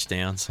 no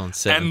touchdowns on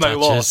 7 And they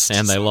touches. lost.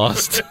 And they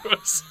lost. It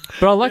was-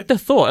 But I like the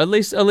thought. At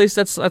least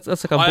that's like a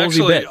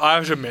ballsy bet. I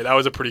have to admit, that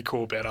was a pretty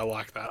cool bet. I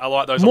like that. I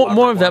like those More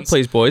elaborate of that, ones.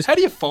 please, boys. How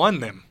do you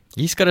find them?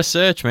 You just got to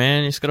search,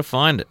 man. You just got to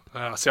find it.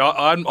 See,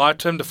 I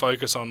tend to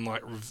focus on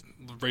like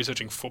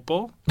researching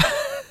football.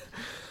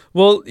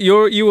 Well,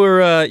 you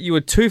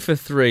were 2 for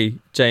 3,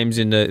 James,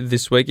 in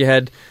this week. You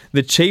had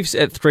the Chiefs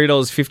at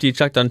 $3.50. You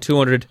chucked on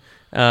 200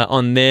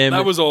 on them.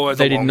 That was always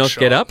they a did long not shot.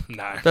 get up.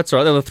 No. That's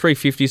right. They were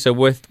 $3.50, so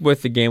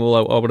worth the gamble.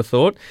 I would have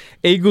thought.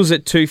 Eagles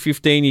at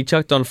 $2.15. You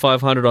chucked on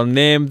 500 on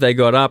them. They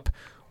got up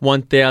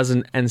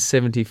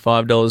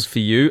 $1,075 for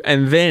you,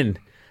 and then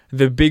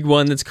the big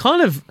one that's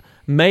kind of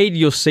made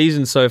your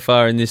season so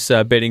far in this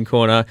betting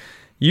corner.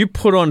 You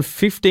put on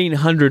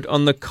 1,500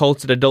 on the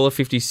Colts at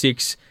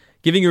 $1.56.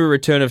 Giving you a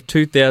return of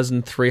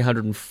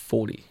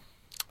 2,340.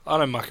 I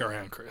don't muck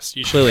around, Chris.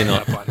 You should Clearly know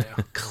not. that by now.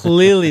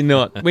 Clearly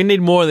not. We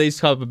need more of these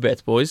type of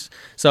bets, boys.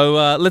 So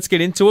let's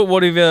get into it.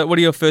 What are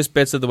your first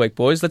bets of the week,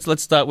 boys?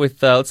 Let's start with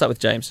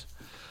James.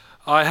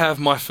 I have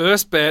my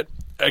first bet.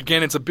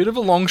 Again, it's a bit of a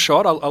long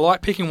shot. I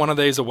like picking one of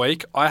these a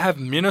week. I have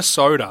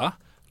Minnesota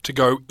to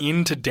go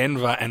into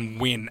Denver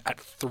and win at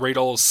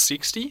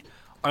 $3.60.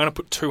 I'm going to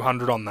put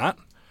 200 on that.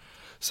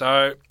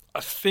 So I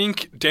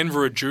think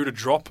Denver are due to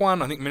drop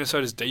one. I think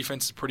Minnesota's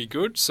defense is pretty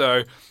good, so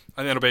I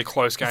think it'll be a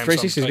close game. 360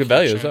 so I'm is good taking a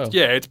value as chance.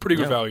 well. Yeah, it's pretty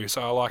good value,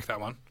 so I like that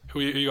one. Who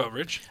you got,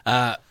 Rich?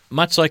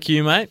 Much like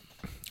you, mate,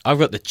 I've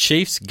got the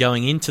Chiefs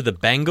going into the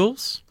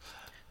Bengals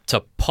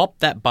to pop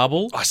that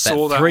bubble. I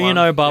saw that 3-0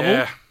 one. bubble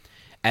Yeah.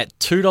 at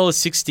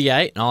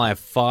 $2.68, and I'll have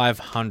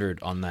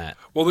 500 on that.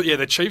 Well, yeah,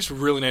 the Chiefs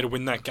really need to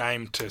win that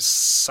game to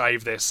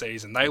save their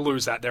season. They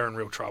lose that, they're in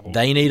real trouble.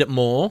 They need it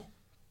more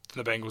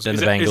The Bengals. Than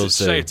Is the it- Bengals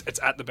is it, do. It's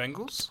at the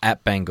Bengals?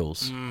 at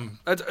Bengals.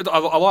 I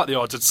like the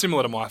odds. It's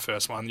similar to my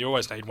first one. You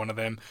always need one of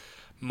them.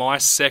 My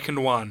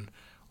second one,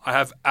 I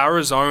have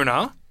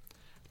Arizona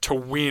to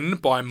win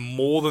by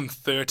more than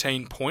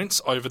 13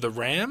 points over the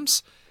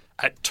Rams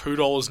at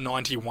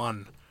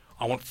 $2.91.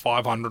 I want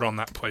 500 on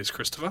that, please,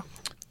 Christopher.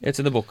 It's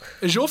in the book.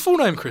 Is your full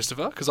name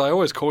Christopher? Because I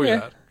always call you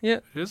that. Yeah.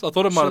 It is? I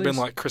thought it might have Sure been is.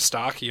 like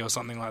Christaki or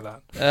something like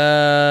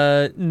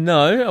that.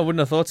 No, I wouldn't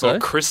have thought so. Or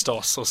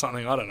Christos or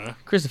something. I don't know.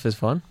 Christopher's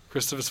fine.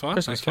 Christopher's fine?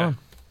 Christopher's Okay. fine.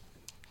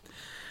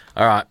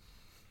 All right.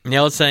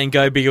 Now it's saying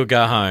go big or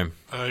go home.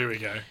 Oh, here we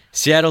go.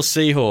 Seattle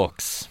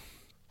Seahawks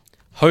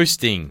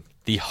hosting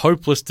the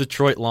hopeless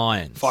Detroit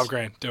Lions.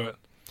 $5,000. Do it.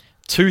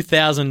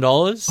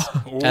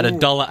 $2,000 at Ooh.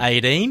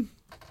 $1.18.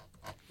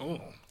 Ooh.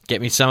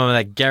 Get me some of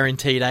that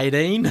guaranteed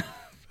 18.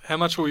 How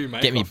much will you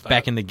make Get me off that?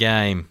 back in the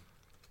game.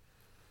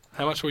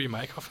 How much will you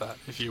make off that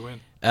if you win?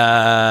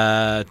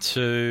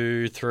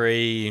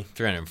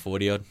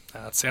 340 odd.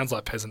 It sounds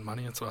like peasant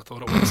money. That's what I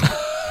thought it was.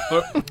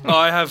 Look,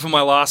 I have for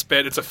my last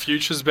bet. It's a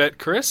futures bet,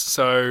 Chris.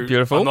 So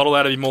Beautiful. I'm not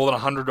allowed to be more than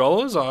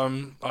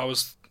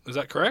 $100. Is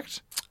that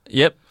correct?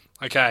 Yep.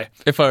 Okay.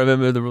 If I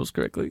remember the rules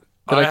correctly.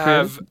 Did I create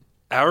have it?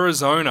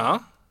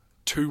 Arizona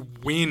to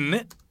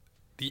win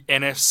the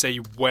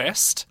NFC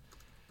West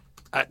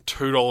at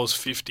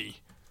 $2.50.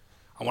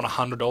 I want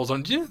 $100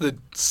 on. Do you know the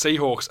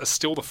Seahawks are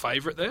still the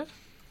favourite there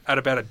at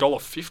about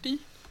 $1.50?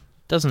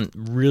 Doesn't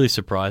really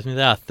surprise me.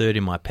 They are third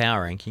in my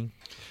power ranking.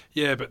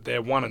 Yeah, but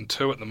they're 1 and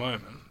 2 at the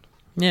moment.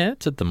 Yeah,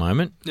 it's at the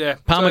moment. Yeah,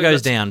 Palmer so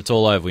goes that's- down. It's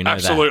all over. We know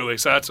Absolutely.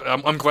 So that's,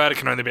 I'm glad it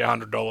can only be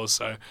 $100.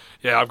 So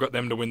yeah, I've got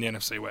them to win the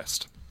NFC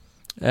West.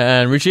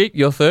 And Richie,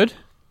 your third? that.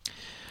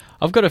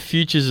 I've got a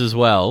futures as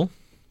well,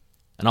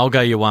 and I'll go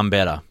you one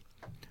better.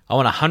 I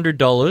want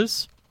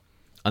 $100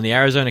 on the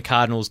Arizona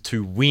Cardinals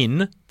to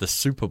win the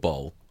Super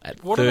Bowl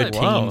at What are they-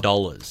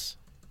 $13.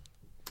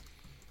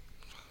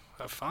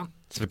 Have fun.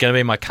 It's going to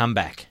be my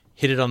comeback.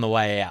 Hit it on the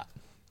way out.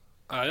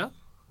 Oh yeah.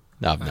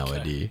 I have no Okay.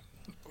 idea.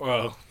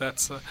 Well,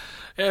 that's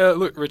yeah.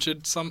 Look,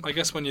 Richard. I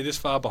guess when you're this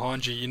far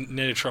behind you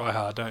need to try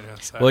hard, don't you?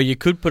 So, Well, you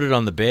could put it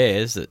on the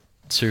Bears at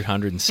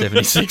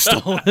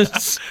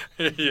 $276.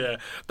 yeah,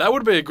 that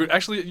would be a good.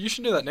 Actually, you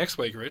should do that next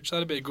week, Rich.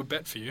 That'd be a good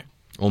bet for you.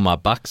 All my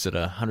Bucks at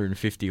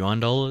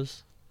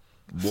 $151.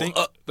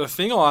 The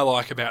thing I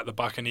like about the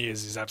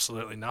Buccaneers is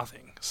absolutely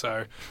nothing.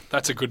 So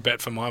that's a good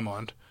bet for my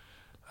mind.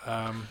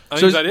 I think,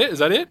 So is that it? Is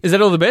that it? Is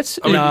that all the bets?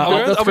 Are we, You've got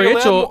are we three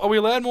each, allowed, or are we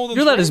allowed more than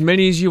you're allowed three? as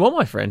many as you want,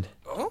 my friend.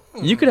 Oh.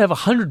 You could have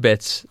 100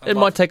 bets. It love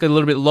might take a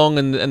little bit long,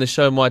 and the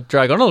show might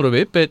drag on a little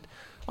bit, but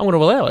I'm going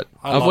to allow it.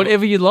 I Of love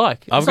whatever you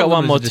like. I've It's got not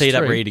one more limited to teed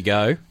up three. ready to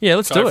go. Yeah,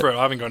 let's Go do for it. it.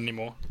 I haven't got any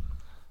more.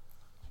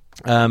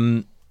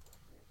 And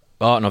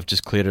I've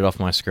just cleared it off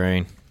my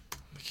screen.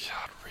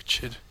 God,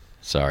 Richard.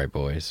 Sorry,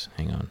 boys.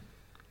 Hang on.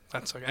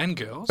 That's okay. And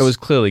girls. It was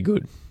clearly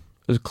good.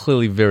 It was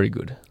clearly very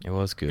good. It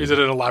was good. Is it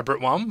an elaborate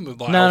one? With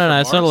like No,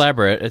 Alfred it's not Morris?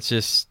 elaborate. It's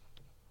just...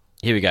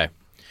 Here we go.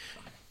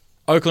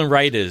 Oakland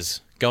Raiders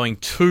going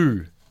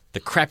to the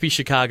crappy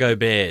Chicago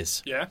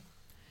Bears. Yeah.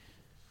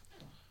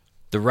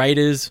 The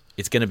Raiders,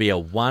 it's going to be a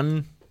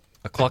 1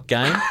 o'clock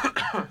game.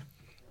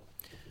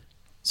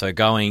 So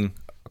going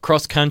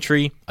across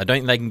country, I don't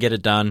think they can get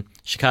it done.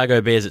 Chicago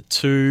Bears at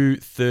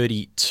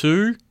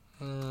 2:32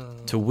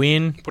 to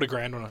win. Put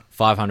 $1,000 on it.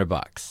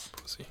 $500.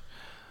 Pussy.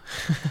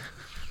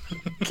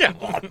 Come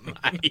on,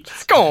 mate.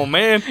 Come on,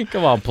 man.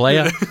 Come on,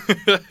 player.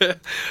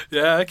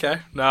 Yeah, okay.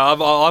 No,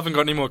 I haven't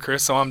got any more,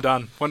 Chris, so I'm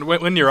done.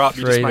 When you're up,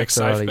 you just Three, make that's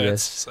all safe I bets.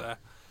 guess. So,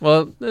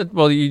 Well,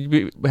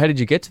 how did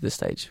you get to the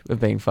stage of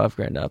being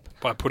 $5,000 up?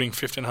 by putting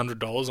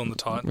 $1,500 on the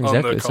tight,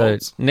 Exactly. on the So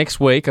Colts. next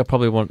week, I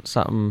probably want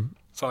something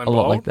a lot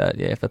bold. like that.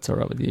 Yeah, if that's all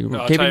right with you. No,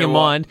 I'll Keeping tell you in what.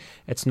 mind,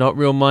 it's not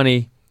real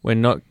money. We're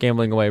not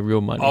gambling away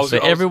real money. I was-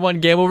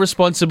 Everyone gamble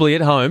responsibly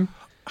at home.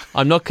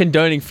 I'm not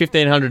condoning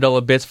 $1,500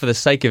 bets for the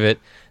sake of it.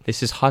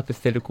 This is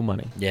hypothetical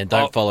money. Yeah,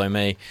 don't follow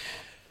me.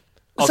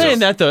 Saying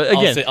that though,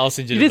 again, I'll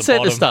send you you to did the say at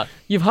the bottom. start,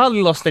 you've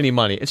hardly lost any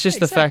money. It's just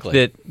the fact Exactly.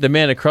 that the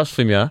man across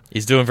from you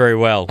He's doing very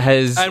well.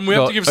 has And we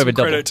have got to give some over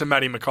double. credit to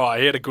Matty Mackay.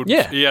 He had a good,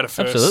 Yeah, he had a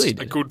absolutely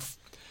did. good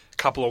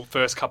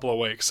first couple of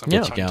weeks. I'm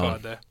Yeah.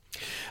 tongue-tied there.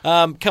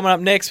 Coming up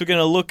next, we're going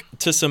to look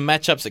to some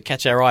matchups that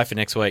catch our eye for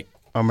next week.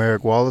 I'm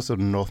Eric Wallace of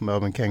the North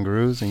Melbourne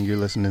Kangaroos, and you're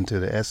listening to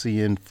the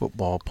SEN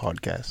Football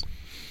Podcast.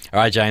 All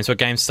right, James, what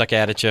games stuck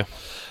out at you?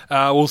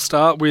 We'll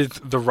start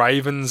with the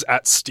Ravens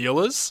at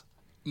Steelers.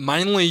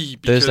 Mainly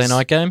because... Thursday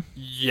night game?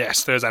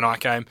 Yes, Thursday night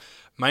game.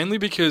 Mainly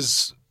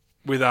because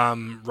with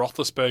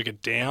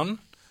Roethlisberger down,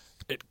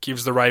 it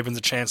gives the Ravens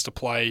a chance to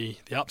play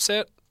the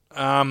upset.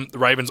 The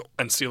Ravens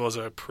and Steelers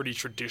are pretty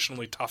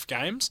traditionally tough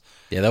games.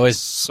 Yeah, they always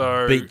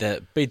So beat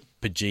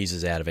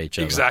bejesus out of each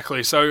other.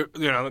 exactly. So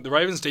the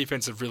Ravens'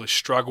 defense have really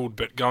struggled,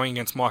 but going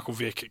against Michael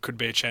Vick, it could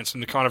be a chance for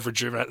them to kind of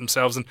rejuvenate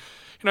themselves. And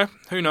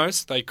who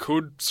knows? They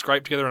could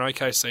scrape together an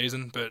okay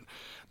season, but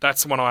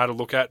that's the one I had to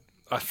look at.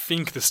 I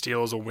think the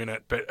Steelers will win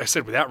it, but I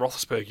said without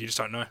Roethlisberger, you just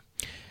don't know.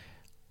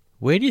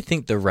 Where do you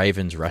think the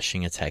Ravens'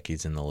 rushing attack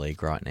is in the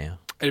league right now?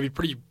 It'd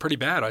be pretty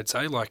bad, I'd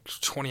say, like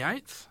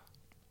 28th.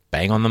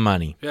 Bang on the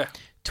money. Yeah.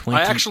 28.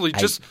 I actually,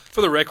 just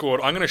for the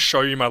record, I'm going to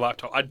show you my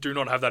laptop. I do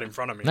not have that in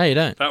front of me. No, you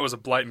don't. That was a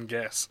blatant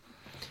guess.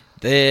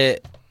 That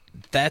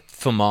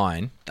for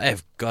mine,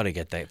 they've got to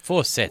get that.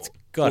 4 sets,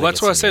 got to Well, that's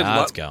get what I some said.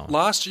 yards going.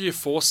 Last year,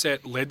 Forsett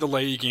led the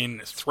league in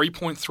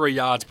 3.3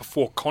 yards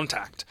before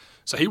contact.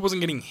 So he wasn't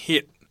getting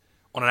hit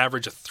on an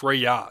average of 3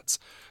 yards.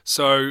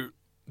 So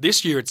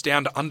this year, it's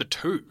down to under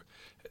 2.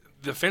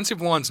 The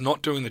offensive line's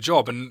not doing the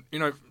job. And,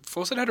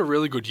 Forsett had a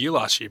really good year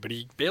last year, but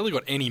he barely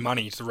got any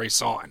money to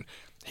re-sign.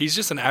 He's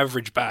just an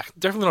average back.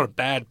 Definitely not a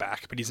bad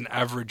back, but he's an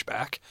average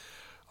back.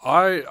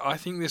 I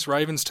think this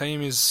Ravens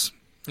team is,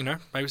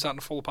 maybe starting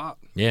to fall apart.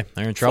 Yeah,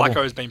 they're in trouble.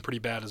 Flacco's been pretty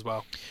bad as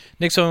well.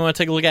 Next one we want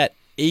to take a look at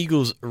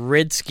Eagles,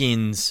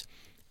 Redskins.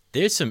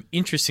 There's some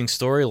interesting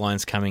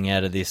storylines coming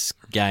out of this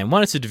game.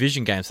 One, it's a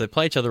division game, so they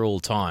play each other all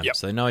the time, Yep.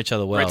 so they know each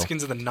other well.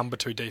 Redskins are the number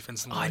 2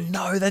 defense in the I league.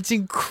 know, that's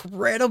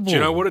incredible. Do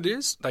you know what it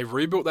is? They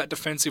rebuilt that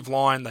defensive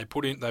line. They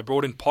brought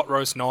in Pot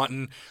Roast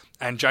Knighton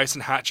and Jason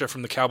Hatcher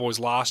from the Cowboys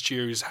last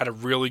year, who's had a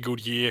really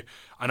good year.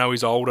 I know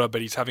he's older, but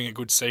he's having a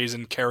good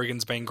season.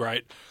 Kerrigan's been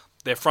great.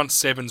 Their front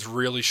seven's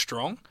really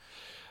strong.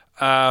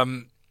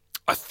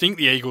 I think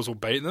the Eagles will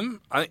beat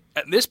them. I think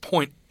at this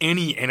point,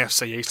 any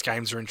NFC East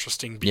games are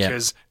interesting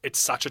because it's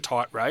such a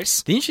tight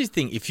race. The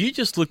interesting thing, if you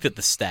just looked at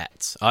the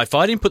stats, if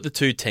I didn't put the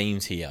two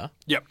teams here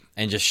Yep.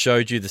 and just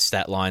showed you the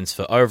stat lines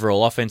for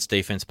overall offense,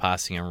 defense,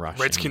 passing, and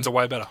rushing, Redskins are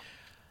way better.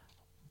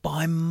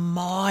 by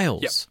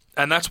miles. Yep.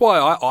 And that's why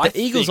I The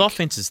Eagles' think,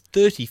 offense is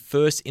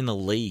 31st in the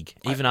league,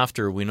 even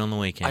after a win on the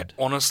I weekend.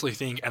 honestly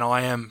think, and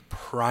I am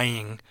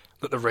praying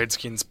that the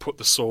Redskins put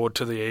the sword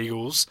to the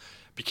Eagles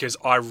because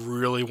I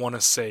really want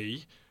to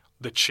see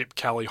the Chip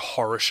Kelly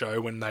horror show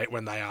when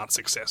they aren't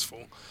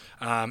successful.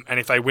 And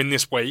if they win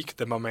this week,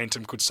 the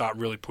momentum could start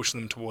really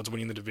pushing them towards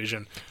winning the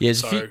division. Yeah,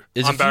 so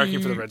there's I'm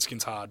barracking for the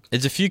Redskins hard.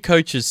 There's a few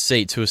coaches'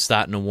 seats who are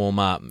starting to warm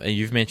up.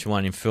 You've mentioned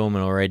one in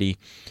Philman already.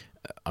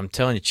 I'm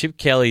telling you, Chip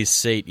Kelly's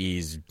seat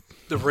is...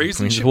 The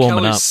reason He's Chip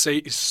warming Kelly's up.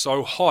 seat is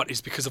so hot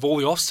is because of all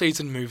the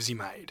off-season moves he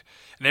made.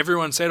 And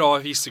everyone said,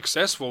 if he's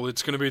successful,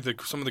 it's going to be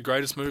some of the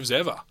greatest moves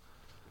ever.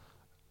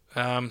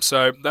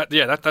 So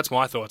that's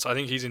my thoughts. I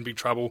think he's in big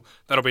trouble.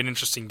 That'll be an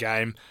interesting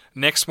game.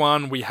 Next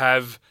one, we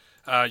have,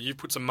 you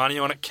put some money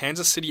on it,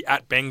 Kansas City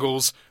at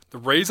Bengals. The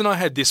reason I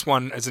had this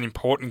one as an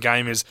important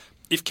game is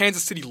if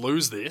Kansas City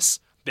lose this,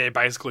 they're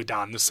basically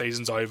done. The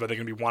season's over. They're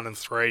going to be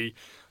 1-3.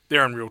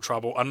 They're in real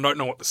trouble. I don't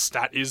know what the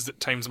stat is that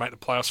teams make the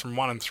playoffs from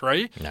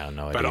 1-3.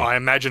 No But idea. I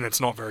imagine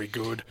it's not very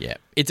good. Yeah,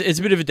 it's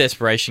a bit of a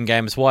desperation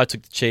game. It's why I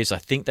took the Chiefs. I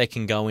think they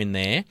can go in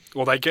there.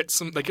 Well, they get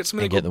some. They get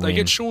They get the They win.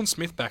 get Sean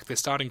Smith back, their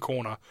starting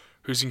corner,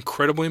 who's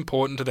incredibly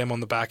important to them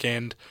on the back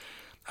end.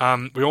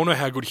 We all know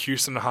how good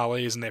Houston and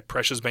Harley is, and their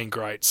pressure's been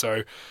great.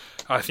 So,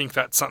 I think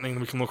that's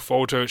something we can look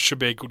forward to. It should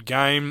be a good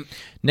game.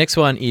 Next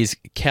one is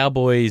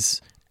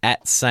Cowboys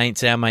at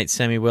Saints. Our mate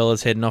Sammy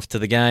Weller's heading off to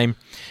the game.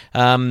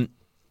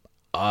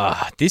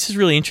 This is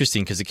really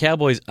interesting because the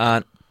Cowboys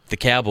aren't the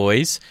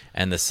Cowboys,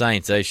 and the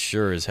Saints, they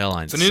sure as hell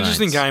ain't It's an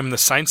interesting game. The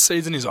Saints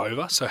season is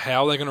over, so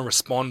how are they going to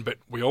respond? But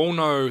we all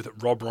know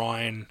that Rob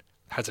Ryan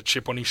has a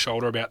chip on his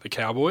shoulder about the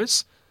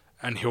Cowboys,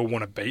 and he'll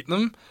want to beat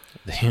them.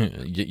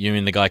 You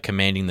mean the guy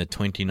commanding the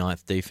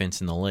 29th defense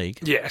in the league?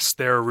 Yes,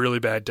 they're a really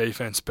bad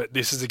defense, but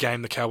this is a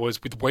game the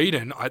Cowboys with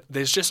Whedon.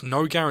 There's just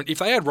no guarantee. If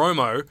they had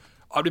Romo,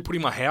 I'd be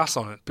putting my house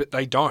on it, but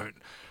they don't.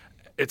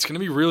 It's going to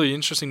be really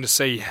interesting to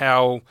see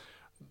how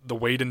the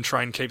Whedon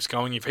train keeps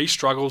going. If he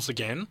struggles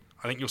again,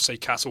 I think you'll see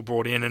Castle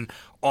brought in, and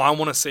I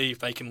want to see if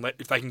they can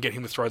get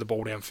him to throw the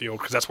ball downfield,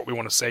 because that's what we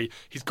want to see.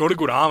 He's got a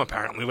good arm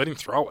apparently. Let him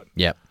throw it.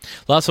 Yep.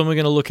 Last one we're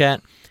going to look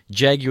at,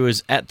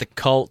 Jaguars at the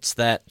Colts.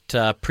 That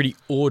pretty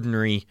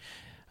ordinary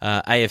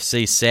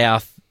AFC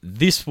South.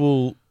 This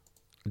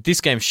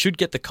game should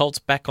get the Colts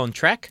back on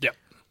track. Yep.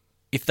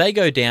 If they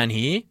go down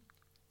here,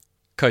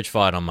 coach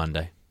fired on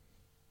Monday.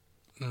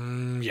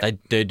 Yeah.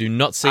 They do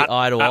not see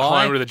eye to eye. At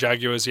home with the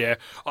Jaguars, yeah.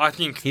 I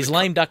think he's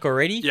lame duck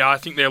already. Yeah, I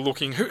think they're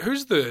looking.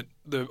 Who's the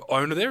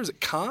owner there? Is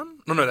it Khan?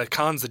 No,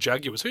 Khan's the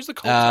Jaguars. Who's the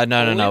Colts?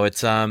 No.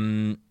 It's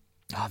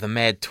the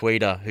mad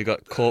tweeter who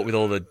got caught with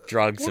all the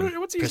drugs and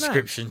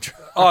prescription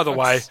drugs. Either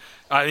way,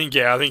 I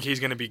think he's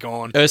going to be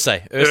gone. Jim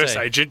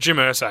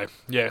Irsay.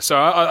 Yeah,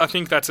 so I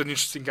think that's an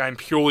interesting game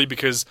purely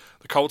because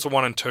the Colts are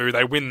 1-2.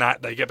 They win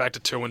that, they get back to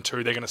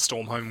 2-2. They're going to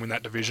storm home and win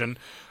that division.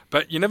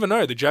 But you never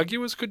know. The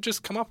Jaguars could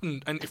just come up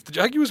and if the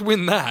Jaguars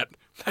win that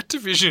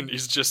division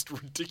is just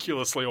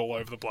ridiculously all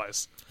over the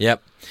place.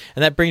 Yep.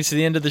 And that brings to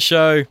the end of the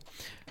show.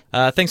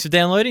 Thanks for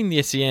downloading the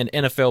SEN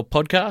NFL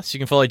podcast. You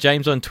can follow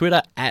James on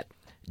Twitter at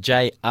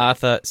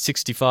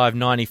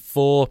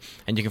JArthur6594,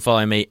 and you can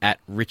follow me at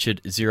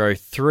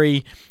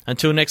Richard03.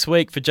 Until next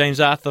week, for James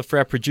Arthur, for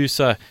our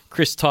producer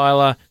Chris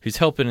Tyler, who's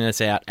helping us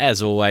out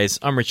as always,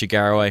 I'm Richard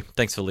Garraway.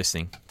 Thanks for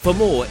listening. For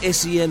more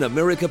SEN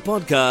America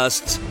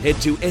podcasts,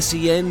 head to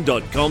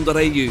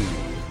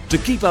sen.com.au. To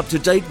keep up to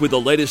date with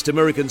the latest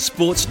American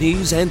sports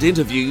news and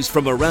interviews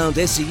from around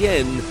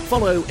SEN,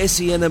 follow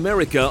SEN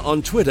America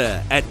on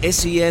Twitter at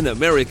SEN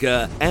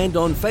America and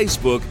on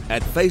Facebook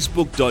at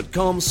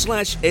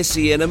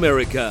facebook.com/SEN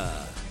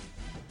America.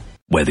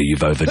 Whether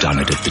you've overdone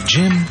it at the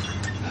gym,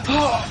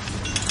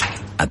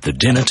 at the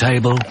dinner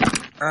table,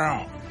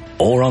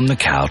 or on the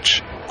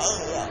couch,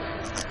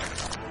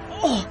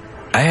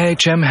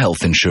 AHM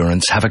Health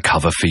Insurance have a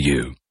cover for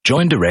you.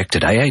 Join direct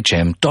at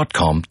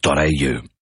ahm.com.au.